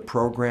understand the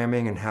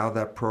programming and how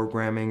that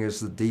programming is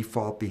the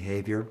default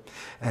behavior,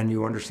 and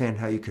you understand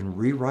how you can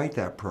rewrite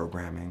that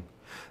programming,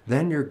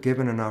 then you're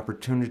given an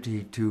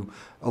opportunity to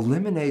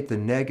eliminate the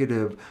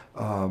negative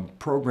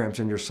programs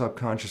in your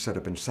subconscious that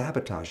have been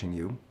sabotaging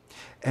you,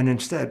 and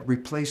instead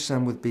replace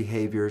them with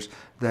behaviors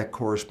that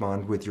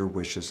correspond with your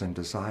wishes and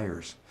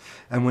desires.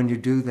 And when you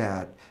do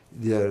that,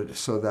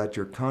 so that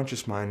your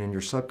conscious mind and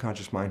your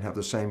subconscious mind have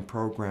the same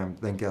program,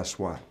 then guess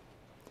what?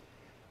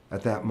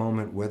 At that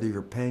moment, whether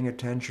you're paying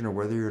attention or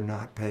whether you're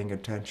not paying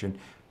attention,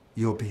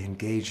 you'll be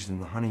engaged in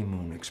the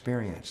honeymoon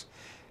experience.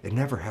 It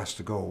never has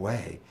to go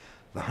away.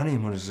 The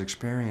honeymoon is an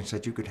experience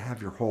that you could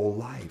have your whole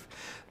life.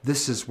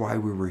 This is why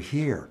we were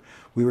here.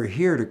 We were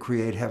here to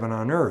create heaven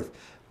on earth.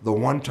 The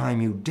one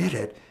time you did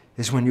it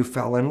is when you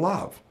fell in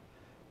love.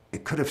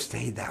 It could have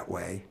stayed that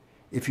way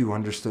if you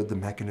understood the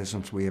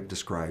mechanisms we have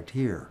described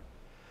here.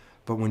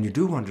 But when you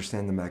do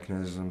understand the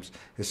mechanisms,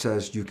 it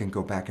says you can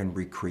go back and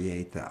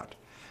recreate that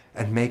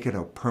and make it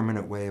a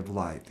permanent way of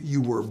life.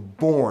 You were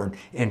born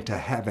into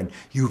heaven.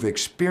 You've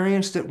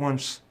experienced it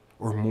once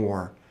or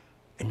more,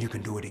 and you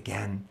can do it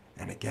again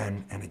and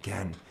again and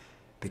again,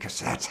 because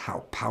that's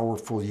how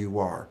powerful you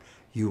are.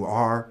 You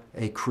are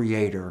a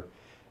creator,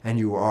 and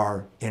you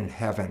are in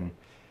heaven.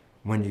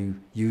 When you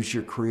use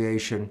your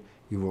creation,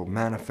 you will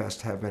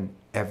manifest heaven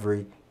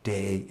every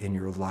day in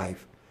your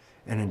life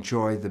and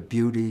enjoy the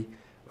beauty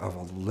of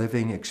a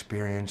living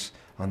experience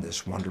on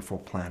this wonderful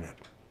planet.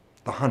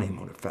 The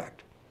honeymoon effect.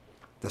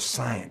 The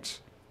science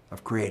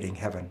of creating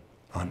heaven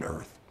on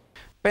earth.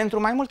 Pentru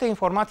mai multe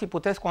informații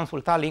puteți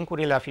consulta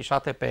linkurile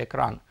afișate pe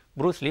ecran.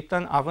 Bruce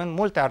Lipton având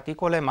multe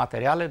articole,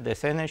 materiale,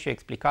 desene și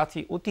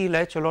explicații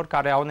utile celor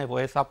care au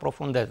nevoie să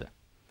aprofundeze.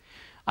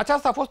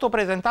 Aceasta a fost o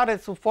prezentare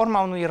sub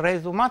forma unui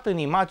rezumat în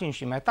imagini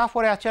și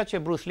metafore a ceea ce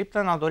Bruce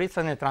Lipton a dorit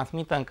să ne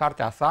transmită în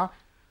cartea sa,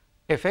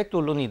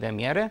 Efectul lunii de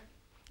miere,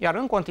 iar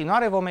în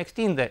continuare vom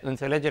extinde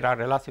înțelegerea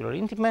relațiilor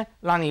intime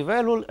la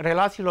nivelul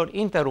relațiilor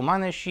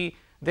interumane și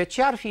de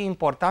ce ar fi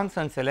important să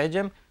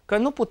înțelegem că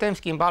nu putem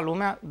schimba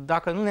lumea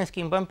dacă nu ne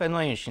schimbăm pe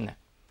noi înșine.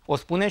 O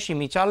spune și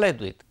Michal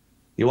Ledwith.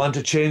 You want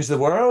to change the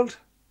world?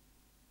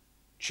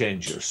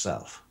 Change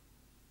yourself.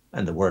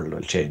 And the world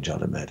will change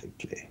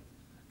automatically.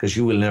 Because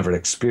you will never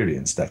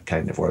experience that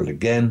kind of world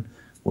again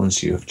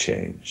once you have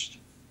changed.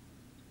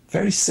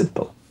 Very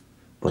simple,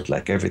 but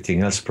like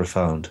everything else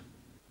profound,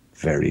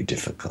 very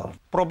difficult.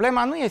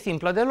 Problema nu e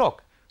simplă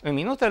deloc. În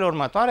minutele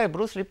următoare,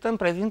 Bruce Lipton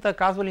prezintă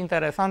cazul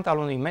interesant al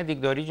unui medic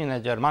de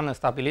origine germană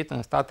stabilit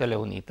în Statele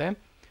Unite,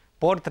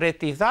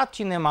 portretizat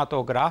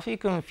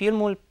cinematografic în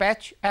filmul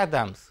Patch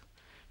Adams,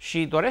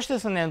 și dorește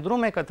să ne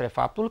îndrume către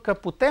faptul că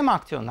putem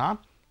acționa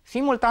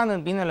simultan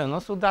în binele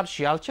nostru, dar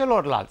și al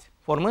celorlalți,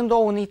 formând o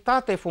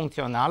unitate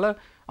funcțională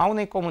a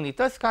unei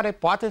comunități care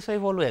poate să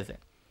evolueze.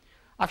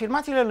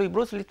 Afirmațiile lui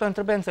Bruce Lipton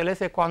trebuie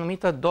înțelese cu o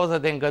anumită doză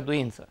de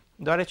îngăduință,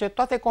 deoarece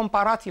toate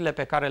comparațiile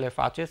pe care le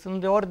face sunt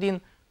de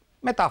ordin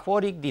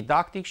metaforic,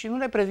 didactic și nu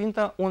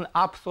reprezintă un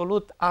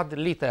absolut ad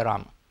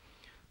literam.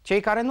 Cei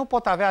care nu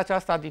pot avea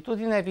această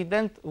atitudine,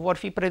 evident, vor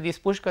fi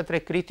predispuși către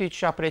critici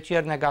și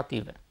aprecieri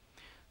negative.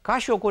 Ca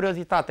și o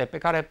curiozitate pe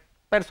care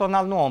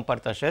personal nu o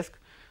împărtășesc,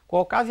 cu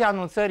ocazia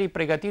anunțării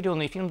pregătirii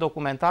unui film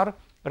documentar,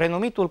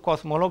 renumitul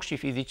cosmolog și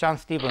fizician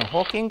Stephen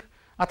Hawking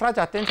atrage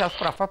atenția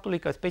asupra faptului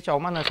că specia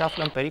umană se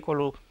află în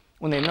pericolul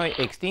unei noi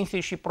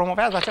extinsii și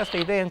promovează această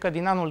idee încă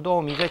din anul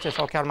 2010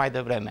 sau chiar mai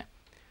devreme.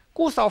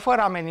 Cu sau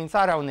fără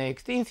amenințarea unei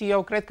extinsii,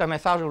 eu cred că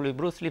mesajul lui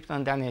Bruce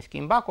Lipton de a ne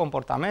schimba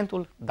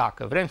comportamentul,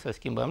 dacă vrem să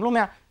schimbăm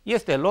lumea,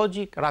 este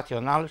logic,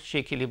 rațional și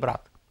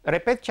echilibrat.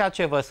 Repet ceea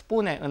ce vă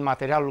spune în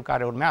materialul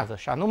care urmează,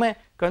 și anume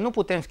că nu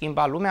putem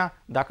schimba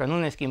lumea dacă nu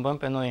ne schimbăm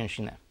pe noi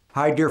înșine.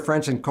 Hi, dear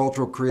friends and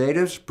cultural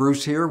creatives.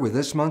 Bruce here with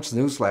this month's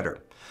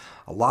newsletter.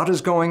 A lot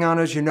is going on,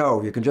 as you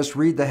know. You can just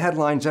read the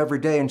headlines every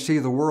day and see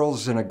the world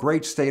is in a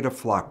great state of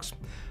flux.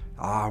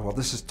 Well,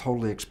 this is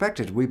totally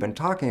expected. We've been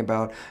talking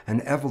about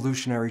an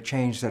evolutionary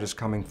change that is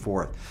coming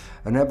forth,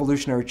 an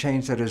evolutionary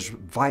change that is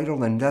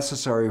vital and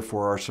necessary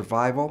for our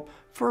survival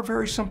for a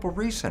very simple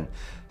reason.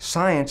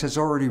 Science has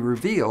already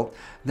revealed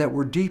that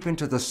we're deep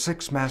into the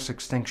sixth mass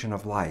extinction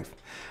of life,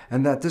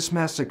 and that this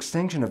mass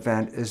extinction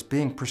event is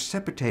being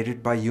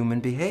precipitated by human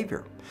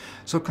behavior.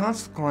 So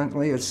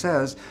consequently, it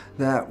says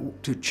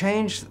that to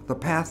change the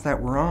path that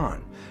we're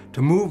on,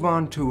 to move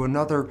on to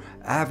another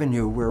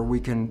avenue where we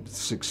can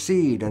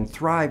succeed and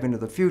thrive into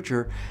the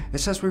future, it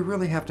says we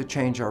really have to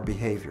change our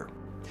behavior.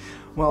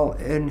 Well,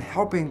 in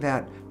helping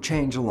that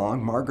change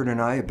along, Margaret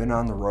and I have been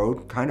on the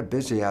road, kind of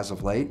busy as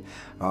of late.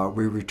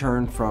 We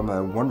returned from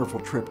a wonderful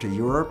trip to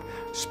Europe,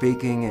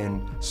 speaking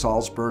in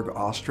Salzburg,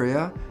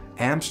 Austria,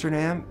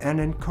 Amsterdam, and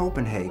in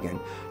Copenhagen,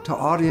 to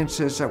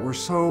audiences that were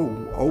so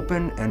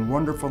open and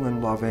wonderful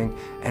and loving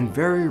and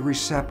very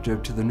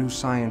receptive to the new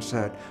science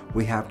that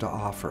we have to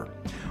offer.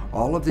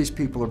 All of these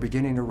people are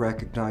beginning to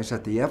recognize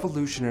that the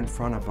evolution in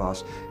front of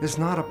us is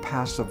not a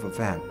passive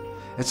event.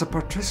 It's a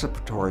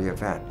participatory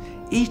event.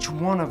 Each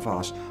one of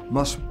us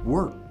must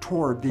work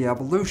toward the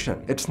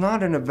evolution. It's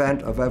not an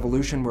event of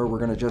evolution where we're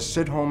going to just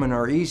sit home in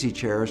our easy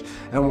chairs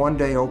and one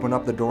day open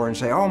up the door and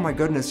say, oh my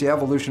goodness, the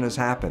evolution has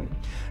happened.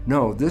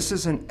 No, this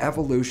is an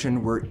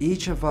evolution where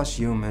each of us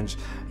humans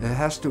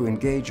has to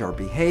engage our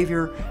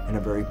behavior in a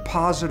very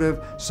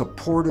positive,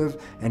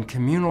 supportive, and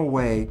communal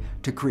way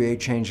to create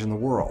change in the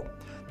world.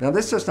 Now,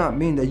 this does not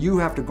mean that you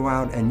have to go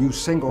out and you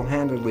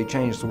single-handedly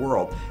change the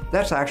world.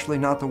 That's actually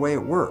not the way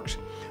it works.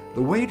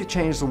 The way to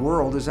change the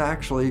world has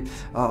actually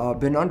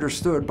been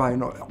understood by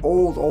an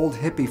old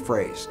hippie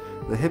phrase,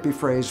 The hippie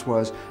phrase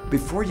was,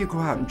 before you go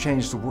out and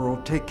change the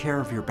world, take care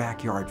of your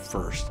backyard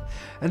first.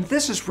 And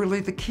this is really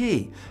the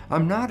key.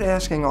 I'm not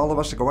asking all of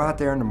us to go out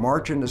there and to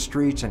march in the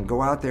streets and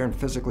go out there and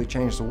physically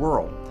change the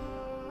world.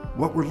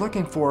 What we're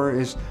looking for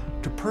is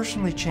to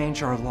personally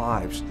change our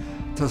lives,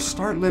 to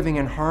start living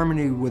in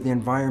harmony with the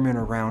environment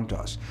around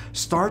us.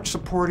 Start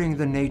supporting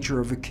the nature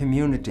of a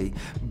community.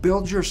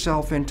 Build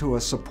yourself into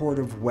a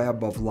supportive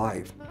web of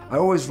life. I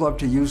always love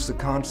to use the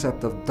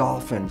concept of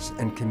dolphins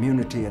and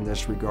community in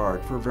this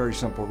regard for a very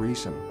simple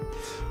reason.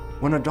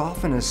 When a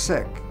dolphin is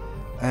sick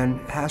and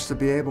has to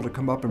be able to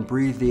come up and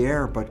breathe the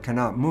air but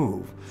cannot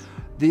move,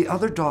 the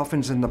other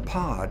dolphins in the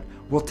pod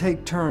will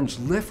take turns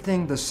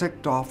lifting the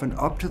sick dolphin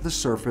up to the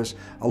surface,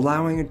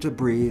 allowing it to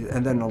breathe,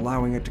 and then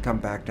allowing it to come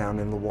back down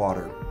in the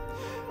water.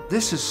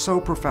 This is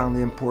so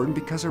profoundly important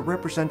because it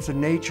represents the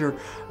nature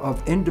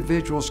of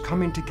individuals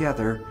coming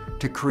together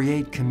to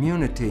create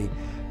community,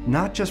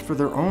 not just for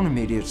their own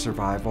immediate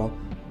survival,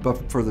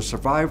 but for the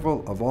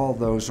survival of all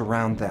those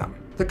around them.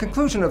 The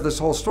conclusion of this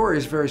whole story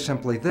is very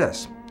simply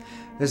this,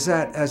 is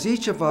that as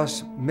each of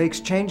us makes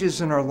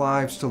changes in our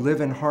lives to live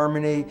in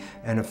harmony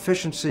and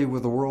efficiency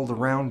with the world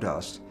around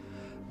us,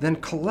 then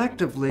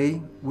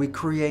collectively we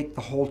create the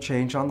whole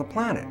change on the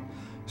planet.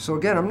 So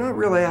again, I'm not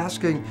really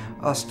asking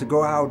us to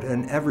go out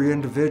and every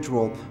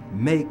individual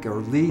make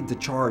or lead the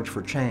charge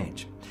for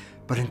change.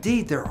 But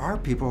indeed, there are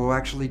people who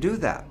actually do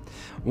that.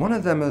 One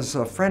of them is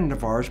a friend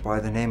of ours by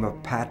the name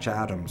of Patch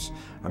Adams.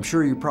 I'm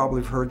sure you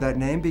probably have heard that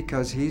name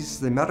because he's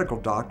the medical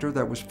doctor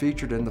that was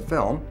featured in the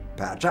film,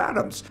 Patch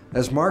Adams.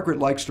 As Margaret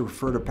likes to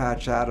refer to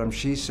Patch Adams,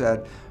 she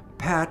said,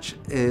 Patch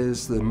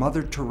is the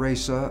Mother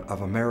Teresa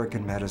of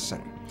American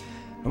medicine.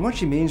 And what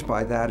she means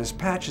by that is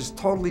Patch has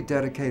totally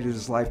dedicated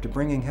his life to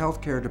bringing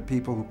health care to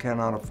people who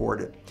cannot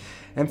afford it.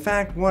 In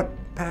fact, what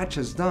Patch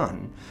has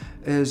done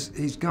is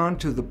he's gone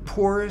to the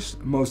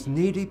poorest, most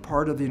needy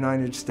part of the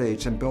United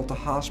States and built a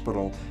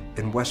hospital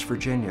in West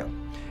Virginia.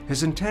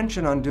 His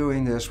intention on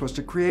doing this was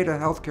to create a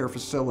healthcare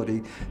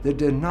facility that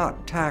did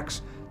not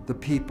tax the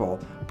people,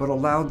 but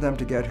allowed them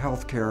to get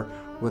health care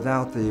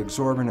without the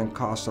exorbitant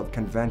costs of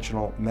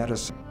conventional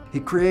medicine. He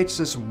creates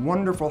this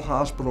wonderful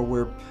hospital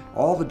where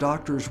all the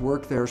doctors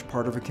work there as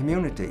part of a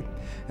community.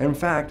 In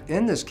fact,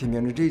 in this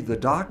community, the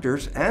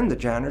doctors and the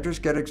janitors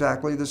get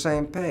exactly the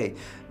same pay.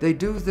 They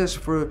do this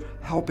for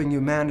helping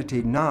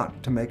humanity,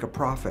 not to make a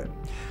profit.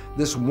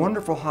 This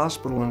wonderful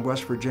hospital in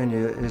West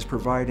Virginia is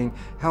providing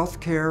health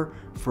care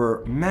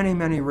for many,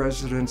 many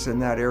residents in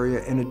that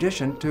area, in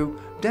addition to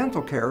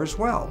dental care as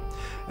well.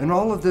 And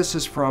all of this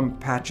is from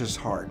Patch's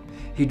heart.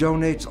 He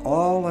donates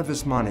all of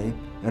his money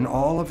and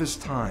all of his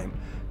time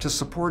to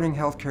supporting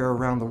healthcare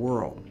around the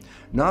world.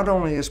 Not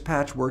only is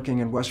Patch working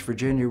in West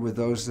Virginia with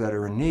those that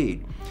are in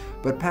need,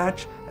 but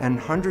Patch and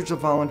hundreds of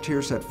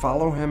volunteers that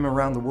follow him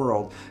around the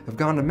world have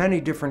gone to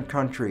many different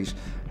countries,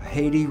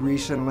 Haiti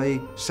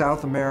recently,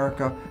 South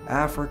America,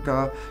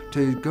 Africa,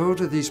 to go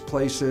to these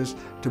places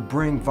to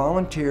bring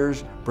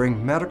volunteers,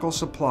 bring medical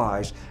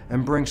supplies,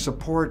 and bring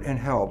support and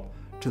help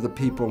to the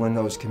people in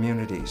those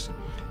communities.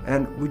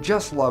 And we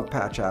just love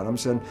Patch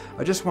Adams, and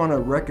I just want to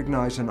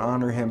recognize and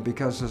honor him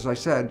because, as I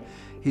said,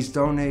 he's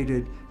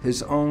donated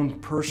his own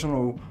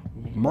personal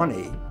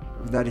money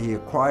that he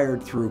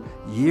acquired through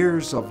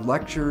years of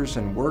lectures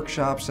and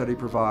workshops that he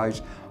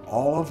provides.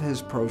 All of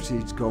his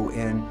proceeds go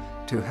in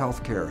to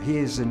healthcare. He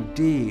is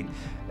indeed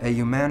a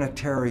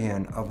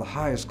humanitarian of the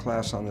highest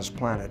class on this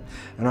planet.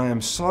 And I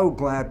am so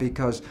glad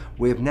because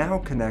we have now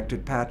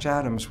connected Patch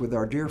Adams with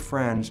our dear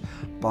friends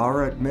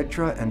Bharat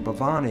Mitra and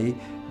Bhavani,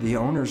 the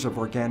owners of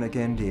Organic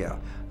India,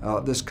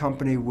 this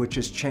company which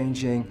is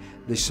changing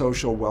the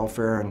social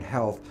welfare and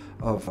health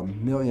of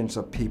millions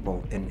of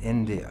people in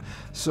India.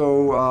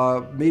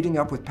 So meeting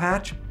up with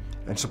Patch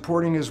and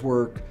supporting his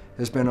work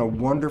has been a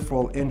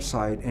wonderful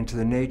insight into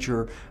the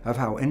nature of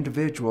how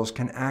individuals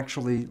can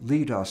actually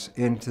lead us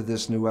into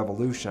this new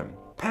evolution.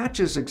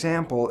 Patch's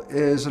example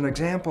is an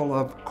example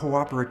of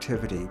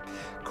cooperativity,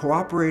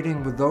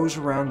 cooperating with those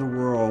around the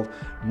world,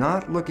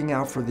 not looking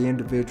out for the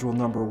individual,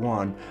 number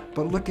one,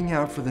 but looking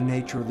out for the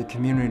nature of the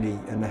community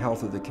and the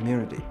health of the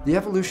community. The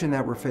evolution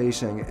that we're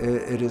facing,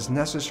 it is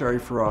necessary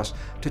for us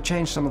to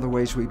change some of the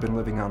ways we've been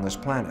living on this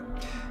planet.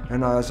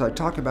 And as I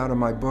talk about in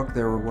my book,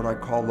 there are what I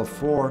call the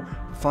 4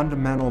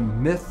 fundamental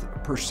myth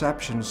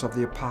perceptions of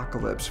the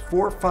apocalypse,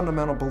 4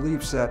 fundamental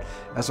beliefs that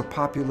as a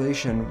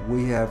population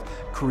we have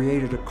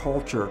created a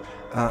culture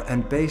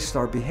and based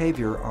our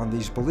behavior on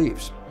these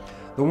beliefs.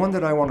 The one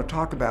that I want to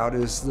talk about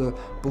is the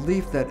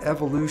belief that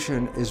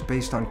evolution is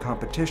based on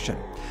competition.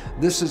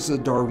 This is the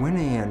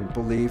Darwinian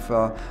belief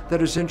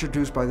that is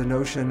introduced by the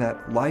notion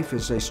that life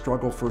is a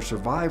struggle for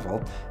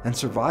survival, and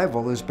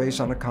survival is based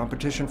on a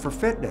competition for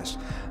fitness.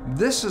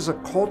 This is a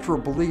cultural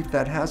belief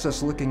that has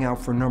us looking out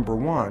for number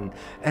one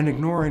and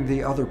ignoring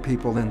the other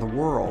people in the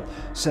world,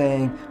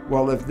 saying,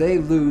 well, if they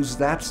lose,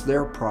 that's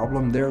their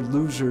problem. They're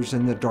losers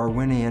in the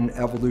Darwinian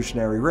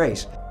evolutionary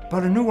race.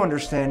 But a new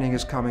understanding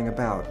is coming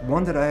about,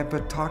 one that I have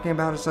been talking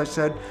about, as I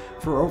said,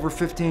 for over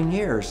 15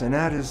 years, and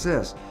that is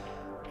this.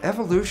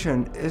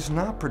 evolution is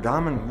not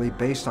predominantly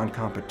based on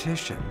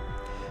competition.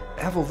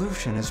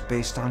 Evolution is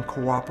based on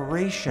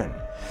cooperation.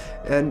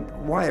 And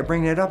why I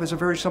bring that up is a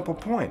very simple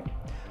point.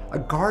 A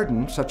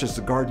garden, such as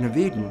the Garden of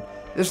Eden,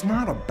 is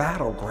not a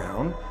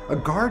battleground. A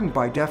garden,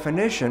 by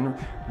definition,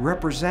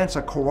 represents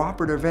a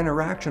cooperative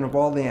interaction of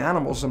all the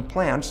animals and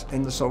plants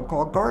in the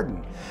so-called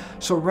garden.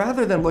 So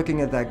rather than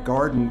looking at that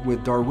garden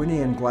with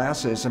Darwinian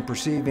glasses and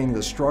perceiving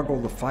the struggle,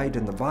 the fight,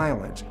 and the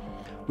violence,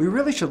 we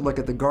really should look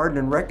at the garden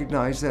and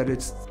recognize that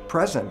its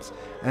presence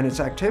and its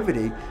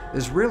activity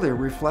is really a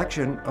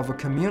reflection of a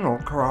communal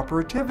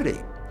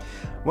cooperativity.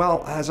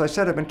 Well, as I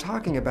said, I've been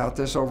talking about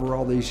this over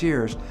all these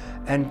years,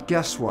 and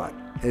guess what?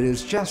 It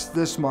is just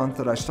this month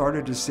that I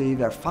started to see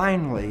that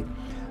finally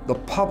the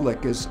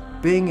public is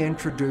being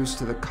introduced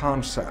to the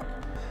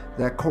concept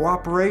that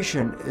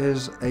cooperation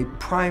is a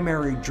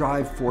primary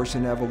drive force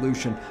in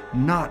evolution,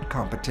 not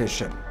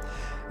competition.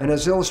 And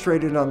as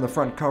illustrated on the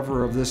front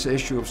cover of this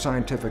issue of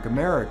Scientific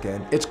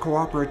American, it's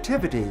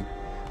cooperativity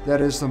that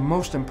is the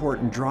most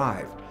important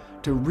drive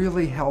to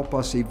really help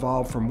us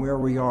evolve from where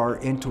we are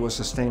into a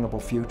sustainable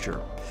future.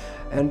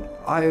 And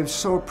I am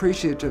so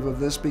appreciative of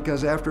this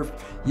because after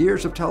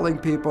years of telling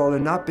people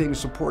and not being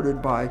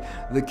supported by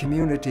the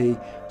community,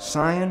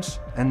 science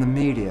and the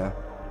media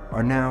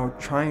are now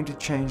trying to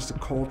change the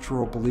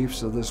cultural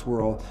beliefs of this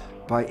world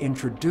by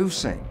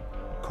introducing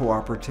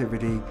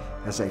cooperativity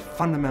as a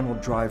fundamental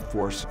drive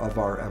force of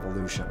our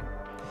evolution.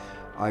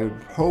 I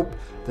hope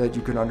that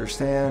you can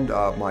understand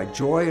my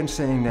joy in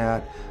saying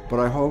that, but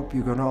I hope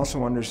you can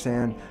also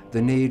understand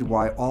the need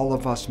why all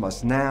of us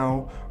must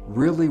now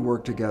really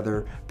work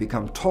together,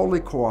 become totally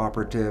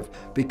cooperative,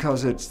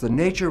 because it's the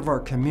nature of our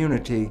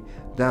community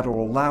that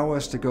will allow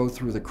us to go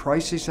through the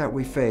crises that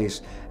we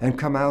face and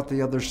come out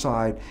the other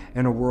side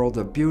in a world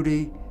of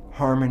beauty,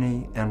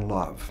 harmony, and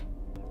love.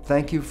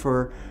 Thank you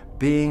for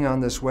being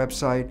on this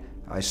website.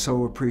 I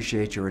so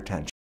appreciate your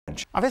attention.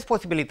 Aveți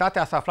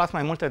posibilitatea să aflați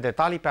mai multe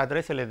detalii pe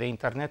adresele de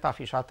internet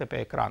afișate pe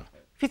ecran.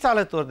 Fiți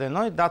alături de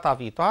noi data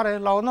viitoare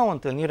la o nouă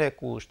întâlnire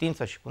cu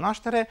știință și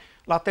cunoaștere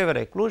la TVR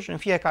Cluj în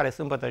fiecare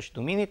sâmbătă și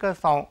duminică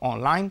sau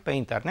online pe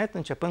internet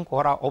începând cu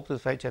ora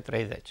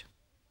 18:30.